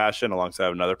another passion, alongside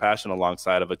of another passion,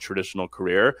 alongside of a traditional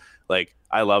career. Like,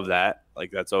 I love that.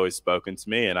 Like, that's always spoken to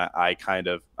me. And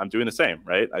I'm doing the same,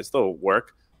 right? I still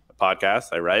work a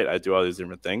podcast. I write, I do all these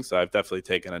different things. So I've definitely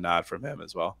taken a nod from him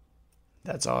as well.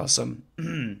 That's awesome.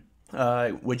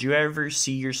 Would you ever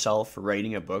see yourself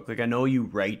writing a book? Like, I know you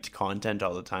write content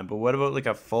all the time, but what about like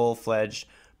a full-fledged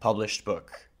published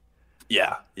book?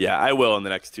 Yeah, I will in the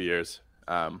next 2 years.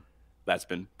 That's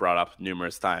been brought up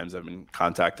numerous times. I've been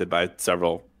contacted by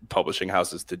several publishing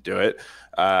houses to do it.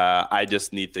 I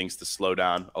just need things to slow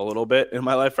down a little bit in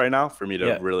my life right now for me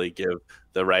to really give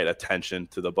the right attention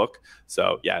to the book.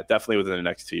 So yeah, definitely within the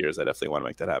next 2 years, I definitely want to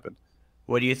make that happen.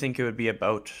 What do you think it would be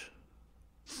about?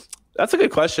 That's a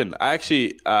good question. I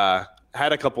actually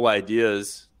had a couple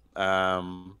ideas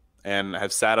and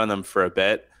have sat on them for a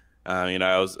bit.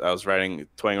 I was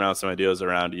toying around some ideas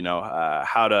around,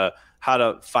 how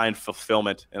to find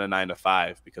fulfillment in a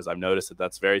 9-to-5, because I've noticed that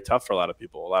that's very tough for a lot of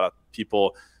people. A lot of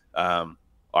people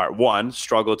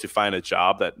struggle to find a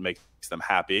job that makes them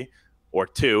happy, or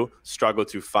two, struggle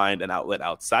to find an outlet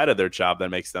outside of their job that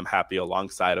makes them happy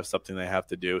alongside of something they have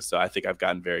to do. So I think I've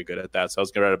gotten very good at that. So I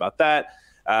was going to write about that.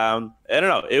 I don't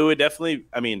know. It would definitely,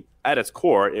 at its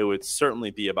core, it would certainly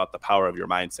be about the power of your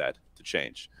mindset to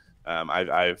change.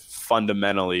 I've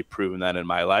fundamentally proven that in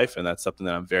my life, and that's something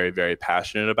that I'm very, very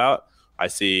passionate about. I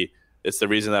see it's the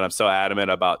reason that I'm so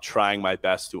adamant about trying my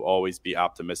best to always be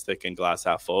optimistic and glass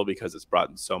half full, because it's brought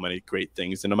in so many great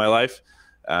things into my life.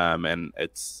 And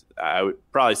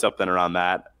probably something around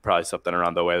that, probably something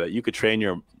around the way that you could train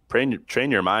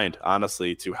your mind,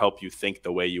 honestly, to help you think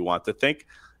the way you want to think.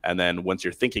 And then once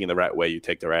you're thinking the right way, you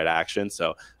take the right action.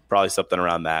 So probably something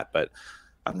around that, but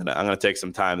I'm gonna take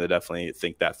some time to definitely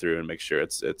think that through and make sure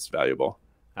it's valuable.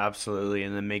 Absolutely.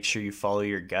 And then make sure you follow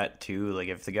your gut too. Like,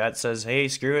 if the gut says, hey,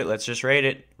 screw it, let's just write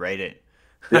it.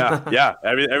 Yeah.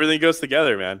 Everything goes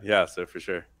together, man. Yeah, so for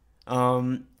sure.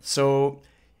 So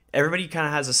everybody kind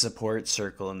of has a support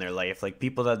circle in their life, like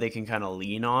people that they can kind of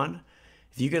lean on.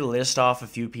 If you could list off a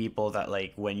few people that,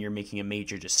 like, when you're making a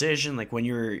major decision, like when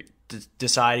you're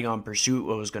deciding on pursuit,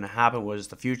 what was going to happen, what is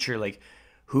the future, like,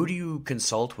 who do you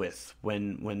consult with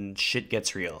when shit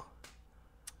gets real?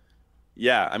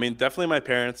 Yeah, definitely my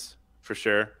parents, for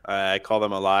sure. I call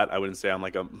them a lot. I wouldn't say I'm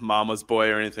like a mama's boy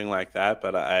or anything like that,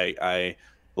 but I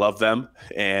love them,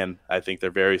 and I think they're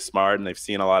very smart, and they've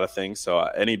seen a lot of things. So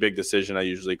any big decision, I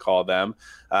usually call them.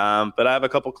 But I have a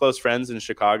couple close friends in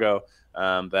Chicago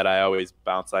that I always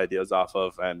bounce ideas off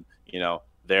of, and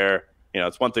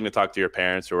it's one thing to talk to your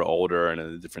parents who are older and in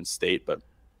a different state, but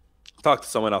talk to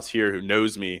someone else here who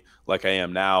knows me like I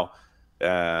am now,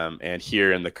 and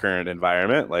here in the current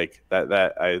environment, like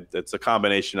it's a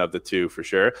combination of the two for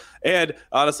sure. And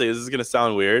honestly, this is going to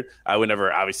sound weird. I would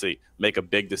never obviously make a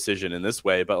big decision in this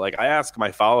way, but like, I ask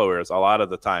my followers a lot of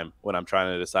the time when I'm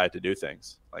trying to decide to do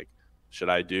things, like, should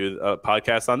I do a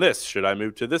podcast on this? Should I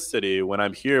move to this city? When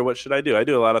I'm here, what should I do? I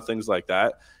do a lot of things like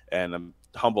that, and I'm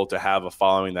humbled to have a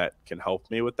following that can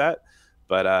help me with that.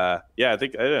 But I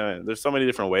think there's so many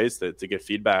different ways to get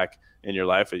feedback in your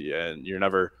life, and you're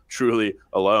never truly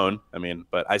alone.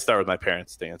 But I start with my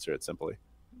parents to answer it simply.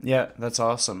 Yeah, that's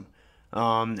awesome.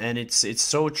 And it's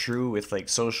so true with like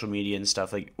social media and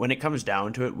stuff. Like, when it comes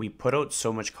down to it, we put out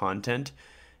so much content,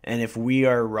 and if we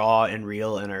are raw and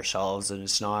real in ourselves, and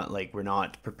it's not like we're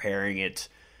not preparing it,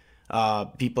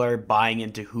 people are buying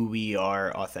into who we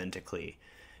are authentically.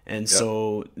 And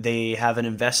so they have an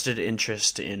invested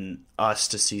interest in us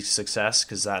to see success,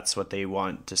 because that's what they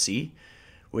want to see,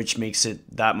 which makes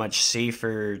it that much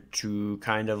safer to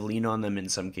kind of lean on them in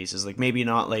some cases. Like, maybe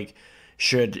not like,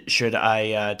 should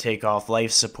I take off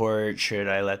life support? Should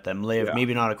I let them live? Yeah.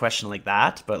 Maybe not a question like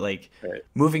that, but like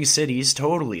moving cities,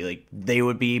 totally. Like, they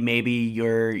would be maybe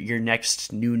your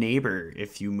next new neighbor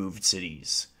if you moved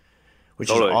cities, which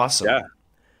is awesome.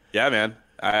 Yeah, man.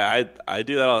 I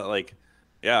do that like.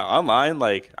 Yeah, online,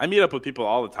 like, I meet up with people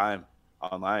all the time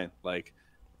online. Like,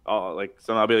 so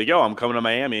I'll be like, yo, I'm coming to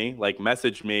Miami. Like,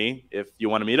 message me if you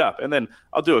want to meet up. And then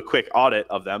I'll do a quick audit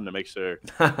of them to make sure,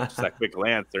 just that quick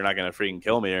glance, they're not going to freaking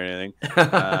kill me or anything.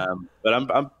 But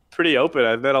I'm pretty open.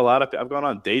 I've met a lot of. I've gone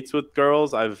on dates with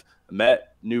girls. I've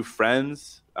met new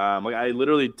friends. Like I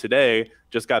literally today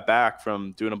just got back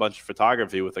from doing a bunch of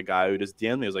photography with a guy who just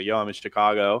DM'd me. He was like, "Yo, I'm in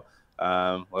Chicago.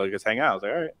 Let's hang out." I was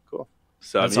like, "All right, cool."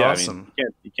 So That's yeah, I mean, awesome.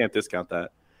 you can't discount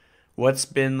that. What's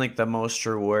been like the most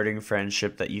rewarding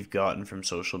friendship that you've gotten from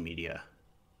social media?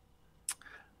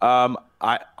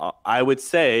 I would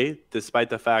say, despite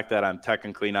the fact that I'm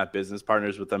technically not business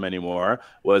partners with them anymore,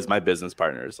 was my business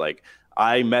partners. Like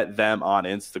I met them on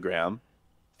Instagram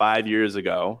 5 years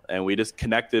ago, and we just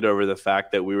connected over the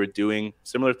fact that we were doing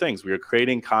similar things. We were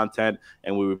creating content,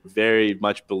 and we very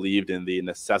much believed in the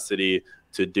necessity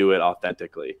to do it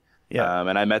authentically. Yeah,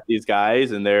 And I met these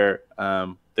guys, and they're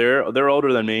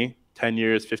older than me, 10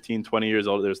 years, 15, 20 years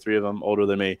older. There's three of them older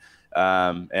than me.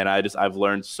 And I've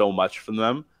learned so much from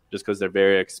them just because they're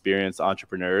very experienced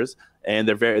entrepreneurs, and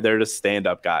they're just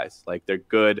stand-up guys. Like they're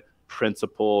good,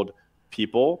 principled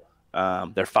people.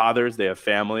 They're fathers, they have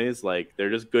families, like they're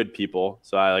just good people.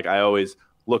 So I always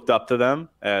looked up to them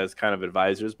as kind of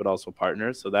advisors, but also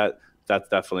partners. So that's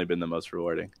definitely been the most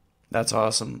rewarding. that's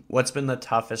awesome. What's been the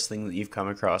toughest thing that you've come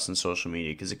across in social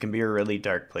media? Because it can be a really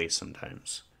dark place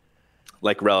sometimes,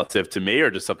 Like relative to me, or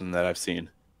just something that I've seen.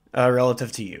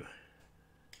 relative to you.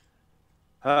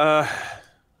 Uh,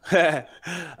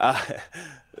 uh,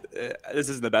 this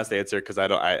isn't the best answer because I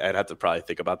don't. I'd have to probably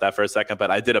think about that for a second.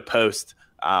 But I did a post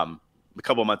a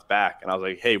couple months back, and I was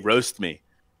like, "Hey, roast me.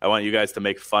 I want you guys to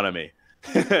make fun of me."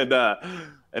 And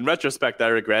in retrospect, I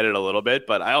regret it a little bit,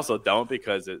 but I also don't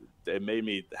because it made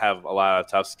me have a lot of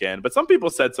tough skin. But some people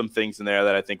said some things in there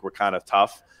that I think were kind of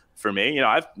tough for me. You know,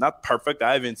 I'm not perfect.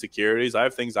 I have insecurities. I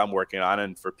have things I'm working on,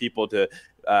 and for people to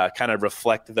kind of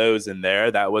reflect those in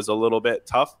there, that was a little bit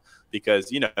tough because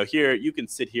here you can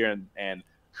sit here and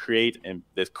create and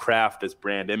this craft this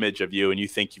brand image of you, and you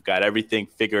think you've got everything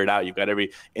figured out, you've got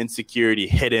every insecurity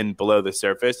hidden below the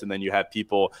surface, and then you have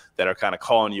people that are kind of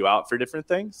calling you out for different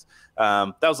things.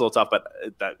 That was a little tough, but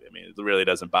it really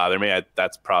doesn't bother me.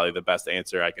 That's probably the best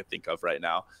answer I could think of right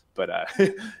now. But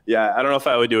yeah, I don't know if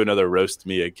I would do another roast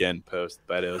me again post,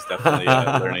 but it was definitely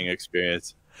a learning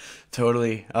experience.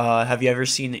 Totally. Have you ever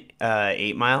seen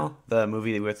 8 Mile, the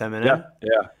movie with Yeah, Eminem?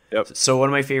 yeah, yep, So one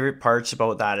of my favorite parts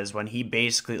about that is when he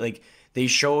basically like they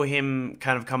show him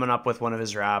kind of coming up with one of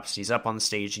his raps. He's up on the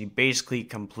stage and he basically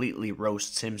completely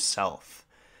roasts himself.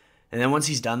 And then once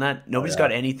he's done that, oh nobody's yeah,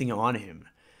 got anything on him.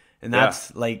 And yeah,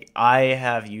 that's like I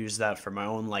have used that for my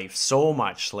own life so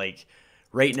much. Like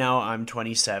right now I'm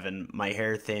 27, my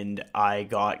hair thinned, I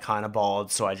got kind of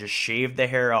bald, so I just shaved the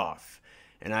hair off.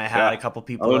 And I had yeah. a couple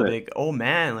people that Own be it. like, "Oh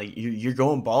man, like you're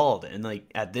going bald." And like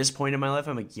at this point in my life,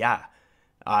 I'm like, "Yeah,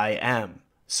 I am."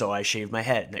 So I shaved my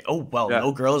head. Like, "Oh well, Yeah.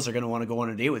 no girls are gonna want to go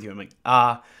on a date with you." I'm like,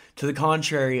 to the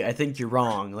contrary, I think you're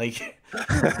wrong. Like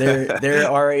there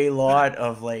are a lot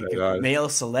of like Oh, God. male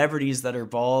celebrities that are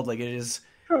bald. Like it is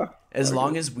Huh. as All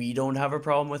long good. as we don't have a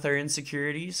problem with our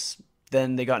insecurities,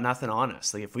 then they got nothing on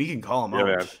us. Like if we can call them Yeah,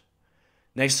 man. out,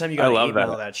 next time you I got to love 8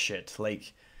 Mile that. that shit.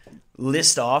 Like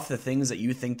list off the things that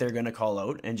you think they're gonna call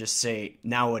out, and just say,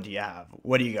 "Now what do you have?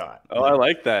 What do you got?" Oh, I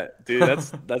like that, dude.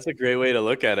 That's a great way to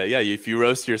look at it. Yeah, if you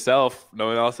roast yourself, no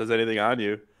one else has anything on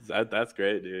you. That's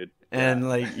great, dude. Yeah. And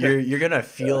like you're gonna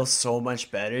feel so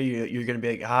much better. You're gonna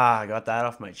be like, I got that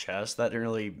off my chest. That didn't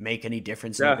really make any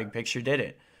difference in the Yeah. big picture, did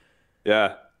it?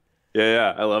 Yeah. Yeah.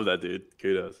 Yeah. I love that, dude.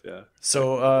 Kudos. Yeah.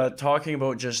 So, I love that. talking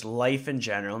about just life in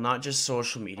general, not just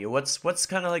social media. What's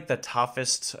kind of like the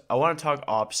toughest? I want to talk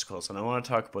obstacles, and I want to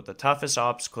talk about the toughest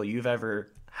obstacle you've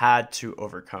ever had to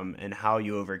overcome and how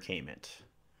you overcame it.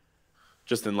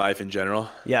 Just in life in general.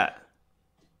 Yeah,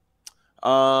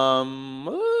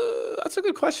 That's a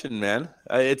good question, man.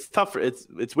 It's tough.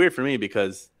 It's weird for me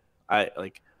because I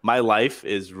like my life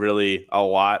is really a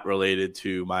lot related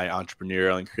to my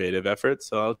entrepreneurial and creative efforts.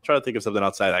 So I'll try to think of something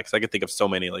outside that because I can think of so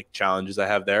many like challenges I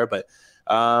have there. But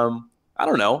I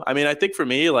don't know. I mean, I think for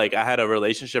me, like I had a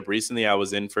relationship recently I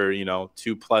was in for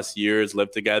 2+ years,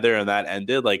 lived together, and that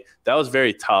ended. Like that was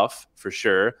very tough for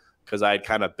sure because I had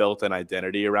kind of built an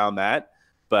identity around that.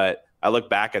 But I look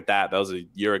back at that. That was a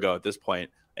year ago at this point,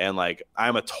 and like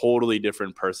I'm a totally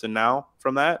different person now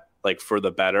from that. Like for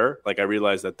the better. Like I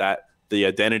realized that the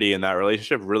identity in that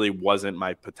relationship really wasn't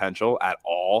my potential at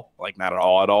all. Like not at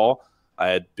all at all. I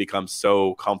had become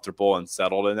so comfortable and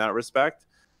settled in that respect.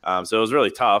 So it was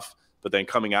really tough. But then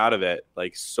coming out of it,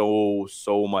 like so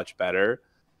much better.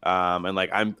 And like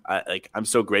I'm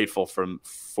so grateful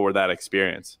for that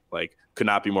experience. Like could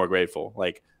not be more grateful.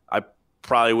 Like I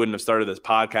probably wouldn't have started this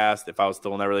podcast if I was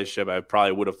still in that relationship. I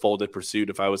probably would have folded Pursuit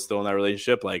if I was still in that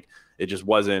relationship. Like it just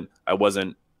wasn't. I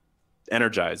wasn't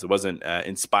energized. It wasn't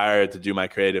inspired to do my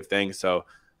creative thing. So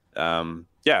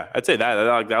Yeah, I'd say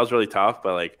that was really tough,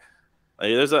 but like I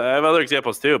have other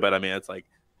examples too, but I mean, it's like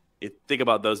you think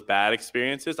about those bad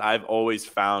experiences. I've always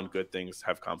found good things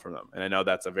have come from them, and I know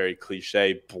that's a very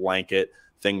cliche blanket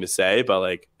thing to say, but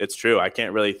like it's true. I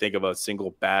can't really think of a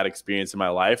single bad experience in my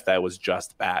life that was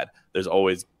just bad. There's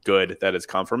always good that has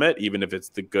come from it, even if it's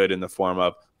the good in the form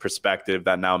of perspective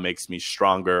that now makes me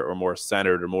stronger or more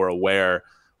centered or more aware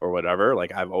or whatever.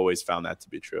 Like I've always found that to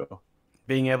be true.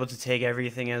 Being able to take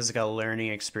everything as like a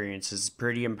learning experience is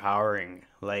pretty empowering.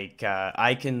 Like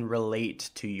I can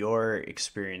relate to your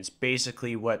experience.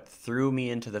 Basically, what threw me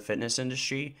into the fitness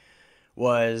industry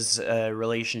was a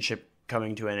relationship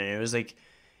coming to an end. It was like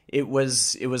it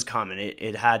was common.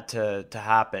 It had to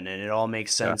happen, and it all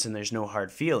makes Yeah. sense, and there's no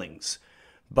hard feelings.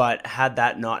 But had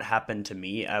that not happened to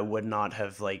me, I would not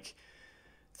have like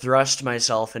thrust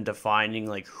myself into finding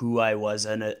like who I was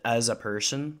as a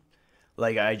person.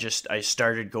 Like I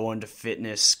started going to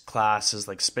fitness classes,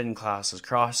 like spin classes,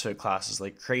 CrossFit classes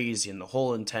like crazy, and the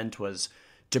whole intent was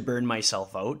to burn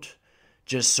myself out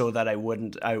just so that I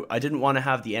didn't want to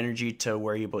have the energy to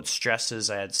worry about stresses.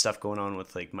 I had stuff going on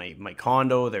with like my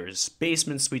condo. There was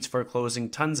basement suites foreclosing,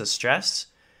 tons of stress.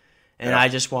 And Yeah. I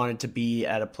just wanted to be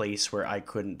at a place where I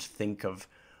couldn't think of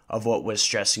what was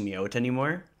stressing me out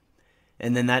anymore.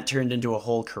 And then that turned into a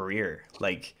whole career.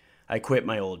 Like I quit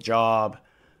my old job.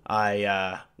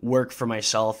 I work for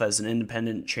myself as an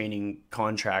independent training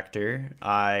contractor.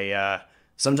 I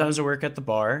sometimes I work at the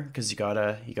bar because you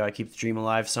gotta keep the dream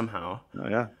alive somehow. Oh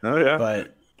yeah. Oh yeah.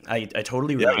 But I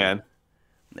totally Yeah, relate. man.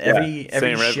 Yeah. Every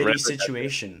Same. shitty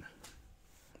situation.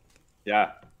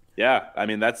 Yeah. Yeah. I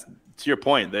mean, that's to your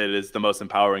point that it is the most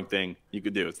empowering thing you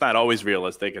could do. It's not always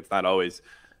realistic. It's not always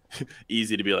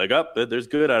easy to be like, oh, there's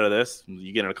good out of this.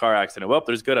 You get in a car accident. Well,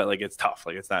 there's good. Like, it's tough.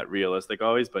 Like, it's not realistic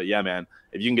always. But yeah, man,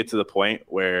 if you can get to the point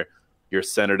where you're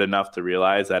centered enough to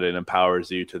realize that it empowers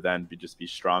you to then just be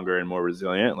stronger and more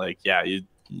resilient, like, yeah,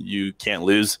 you can't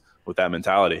lose with that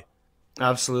mentality.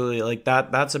 Absolutely. Like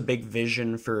that's a big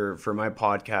vision for my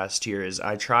podcast here is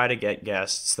I try to get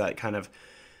guests that kind of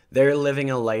they're living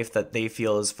a life that they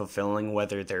feel is fulfilling,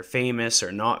 whether they're famous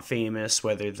or not famous,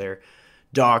 whether they're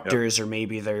Yep. doctors or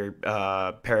maybe they're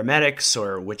paramedics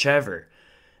or whichever.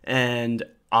 And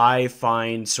I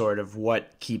find sort of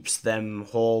what keeps them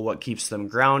whole, what keeps them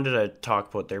grounded. I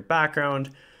talk about their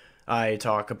background. I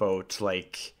talk about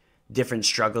like different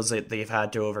struggles that they've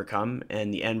had to overcome,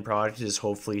 and the end product is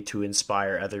hopefully to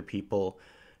inspire other people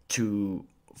to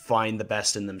find the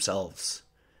best in themselves.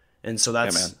 And so Yeah,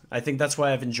 that's man. I think that's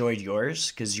why I've enjoyed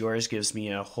yours because yours gives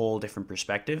me a whole different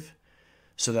perspective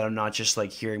so that I'm not just like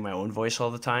hearing my own voice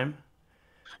all the time.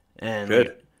 And like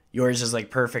Good. yours is like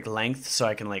perfect length so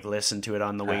I can like listen to it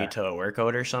on the way to a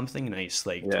workout or something. Nice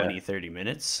like Yeah. 20-30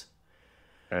 minutes.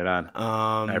 Right on.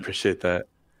 I Um appreciate that.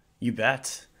 you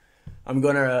bet. I'm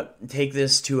going to take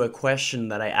this to a question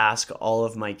that I ask all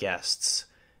of my guests.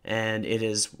 And it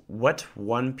is what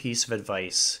one piece of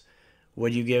advice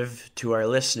would you give to our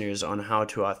listeners on how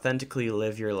to authentically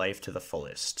live your life to the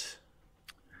fullest?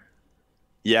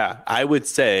 Yeah, I would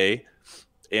say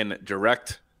in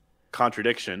direct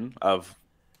contradiction of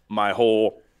my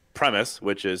whole premise,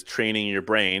 which is training your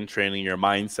brain, training your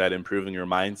mindset, improving your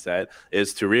mindset,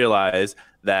 is to realize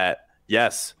that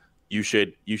yes, you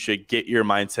should get your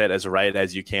mindset as right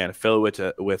as you can, fill it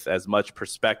with as much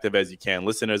perspective as you can,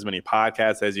 listen to as many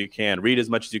podcasts as you can, read as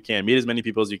much as you can, meet as many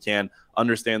people as you can,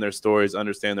 understand their stories,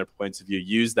 understand their points of view,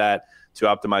 use that to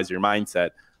optimize your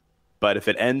mindset. But if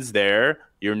it ends there,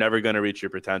 you're never going to reach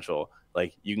your potential.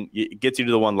 Like it gets you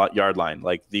to the 1 yard line.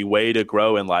 Like the way to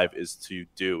grow in life is to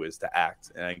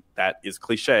act. And that is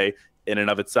cliche in and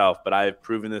of itself, but I've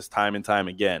proven this time and time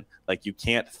again. Like you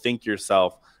can't think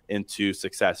yourself into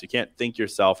success. You can't think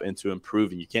yourself into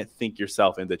improving. You can't think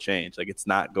yourself into change. Like it's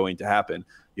not going to happen.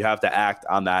 You have to act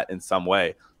on that in some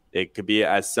way. It could be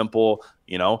as simple,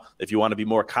 if you want to be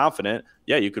more confident,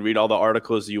 yeah, you could read all the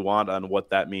articles you want on what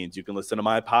that means. You can listen to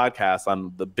my podcast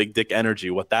on the big dick energy,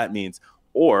 what that means.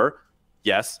 Or,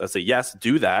 yes, I say yes,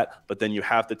 do that, but then you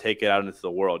have to take it out into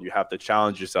the world. You have to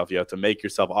challenge yourself. You have to make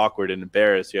yourself awkward and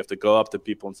embarrassed. You have to go up to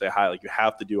people and say hi. Like you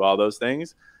have to do all those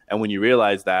things. And when you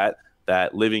realize that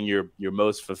living your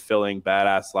most fulfilling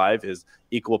badass life is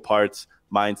equal parts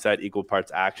mindset, equal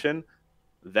parts action,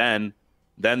 then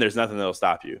there's nothing that'll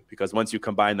stop you, because once you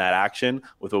combine that action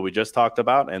with what we just talked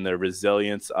about and the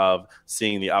resilience of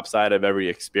seeing the upside of every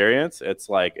experience, it's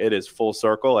like it is full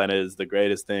circle and it is the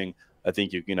greatest thing I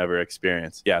think you can ever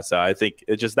experience. Yeah, so I think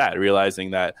it's just that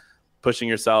realizing that pushing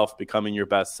yourself, becoming your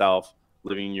best self,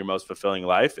 living your most fulfilling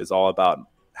life is all about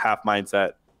half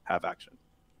mindset, half action.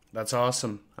 That's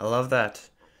awesome. I love that.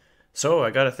 So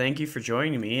I gotta thank you for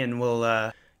joining me, and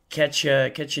we'll catch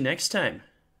you next time.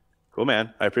 Cool,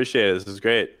 man. I appreciate it. This is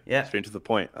great. Yeah. Straight to the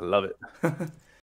point. I love it.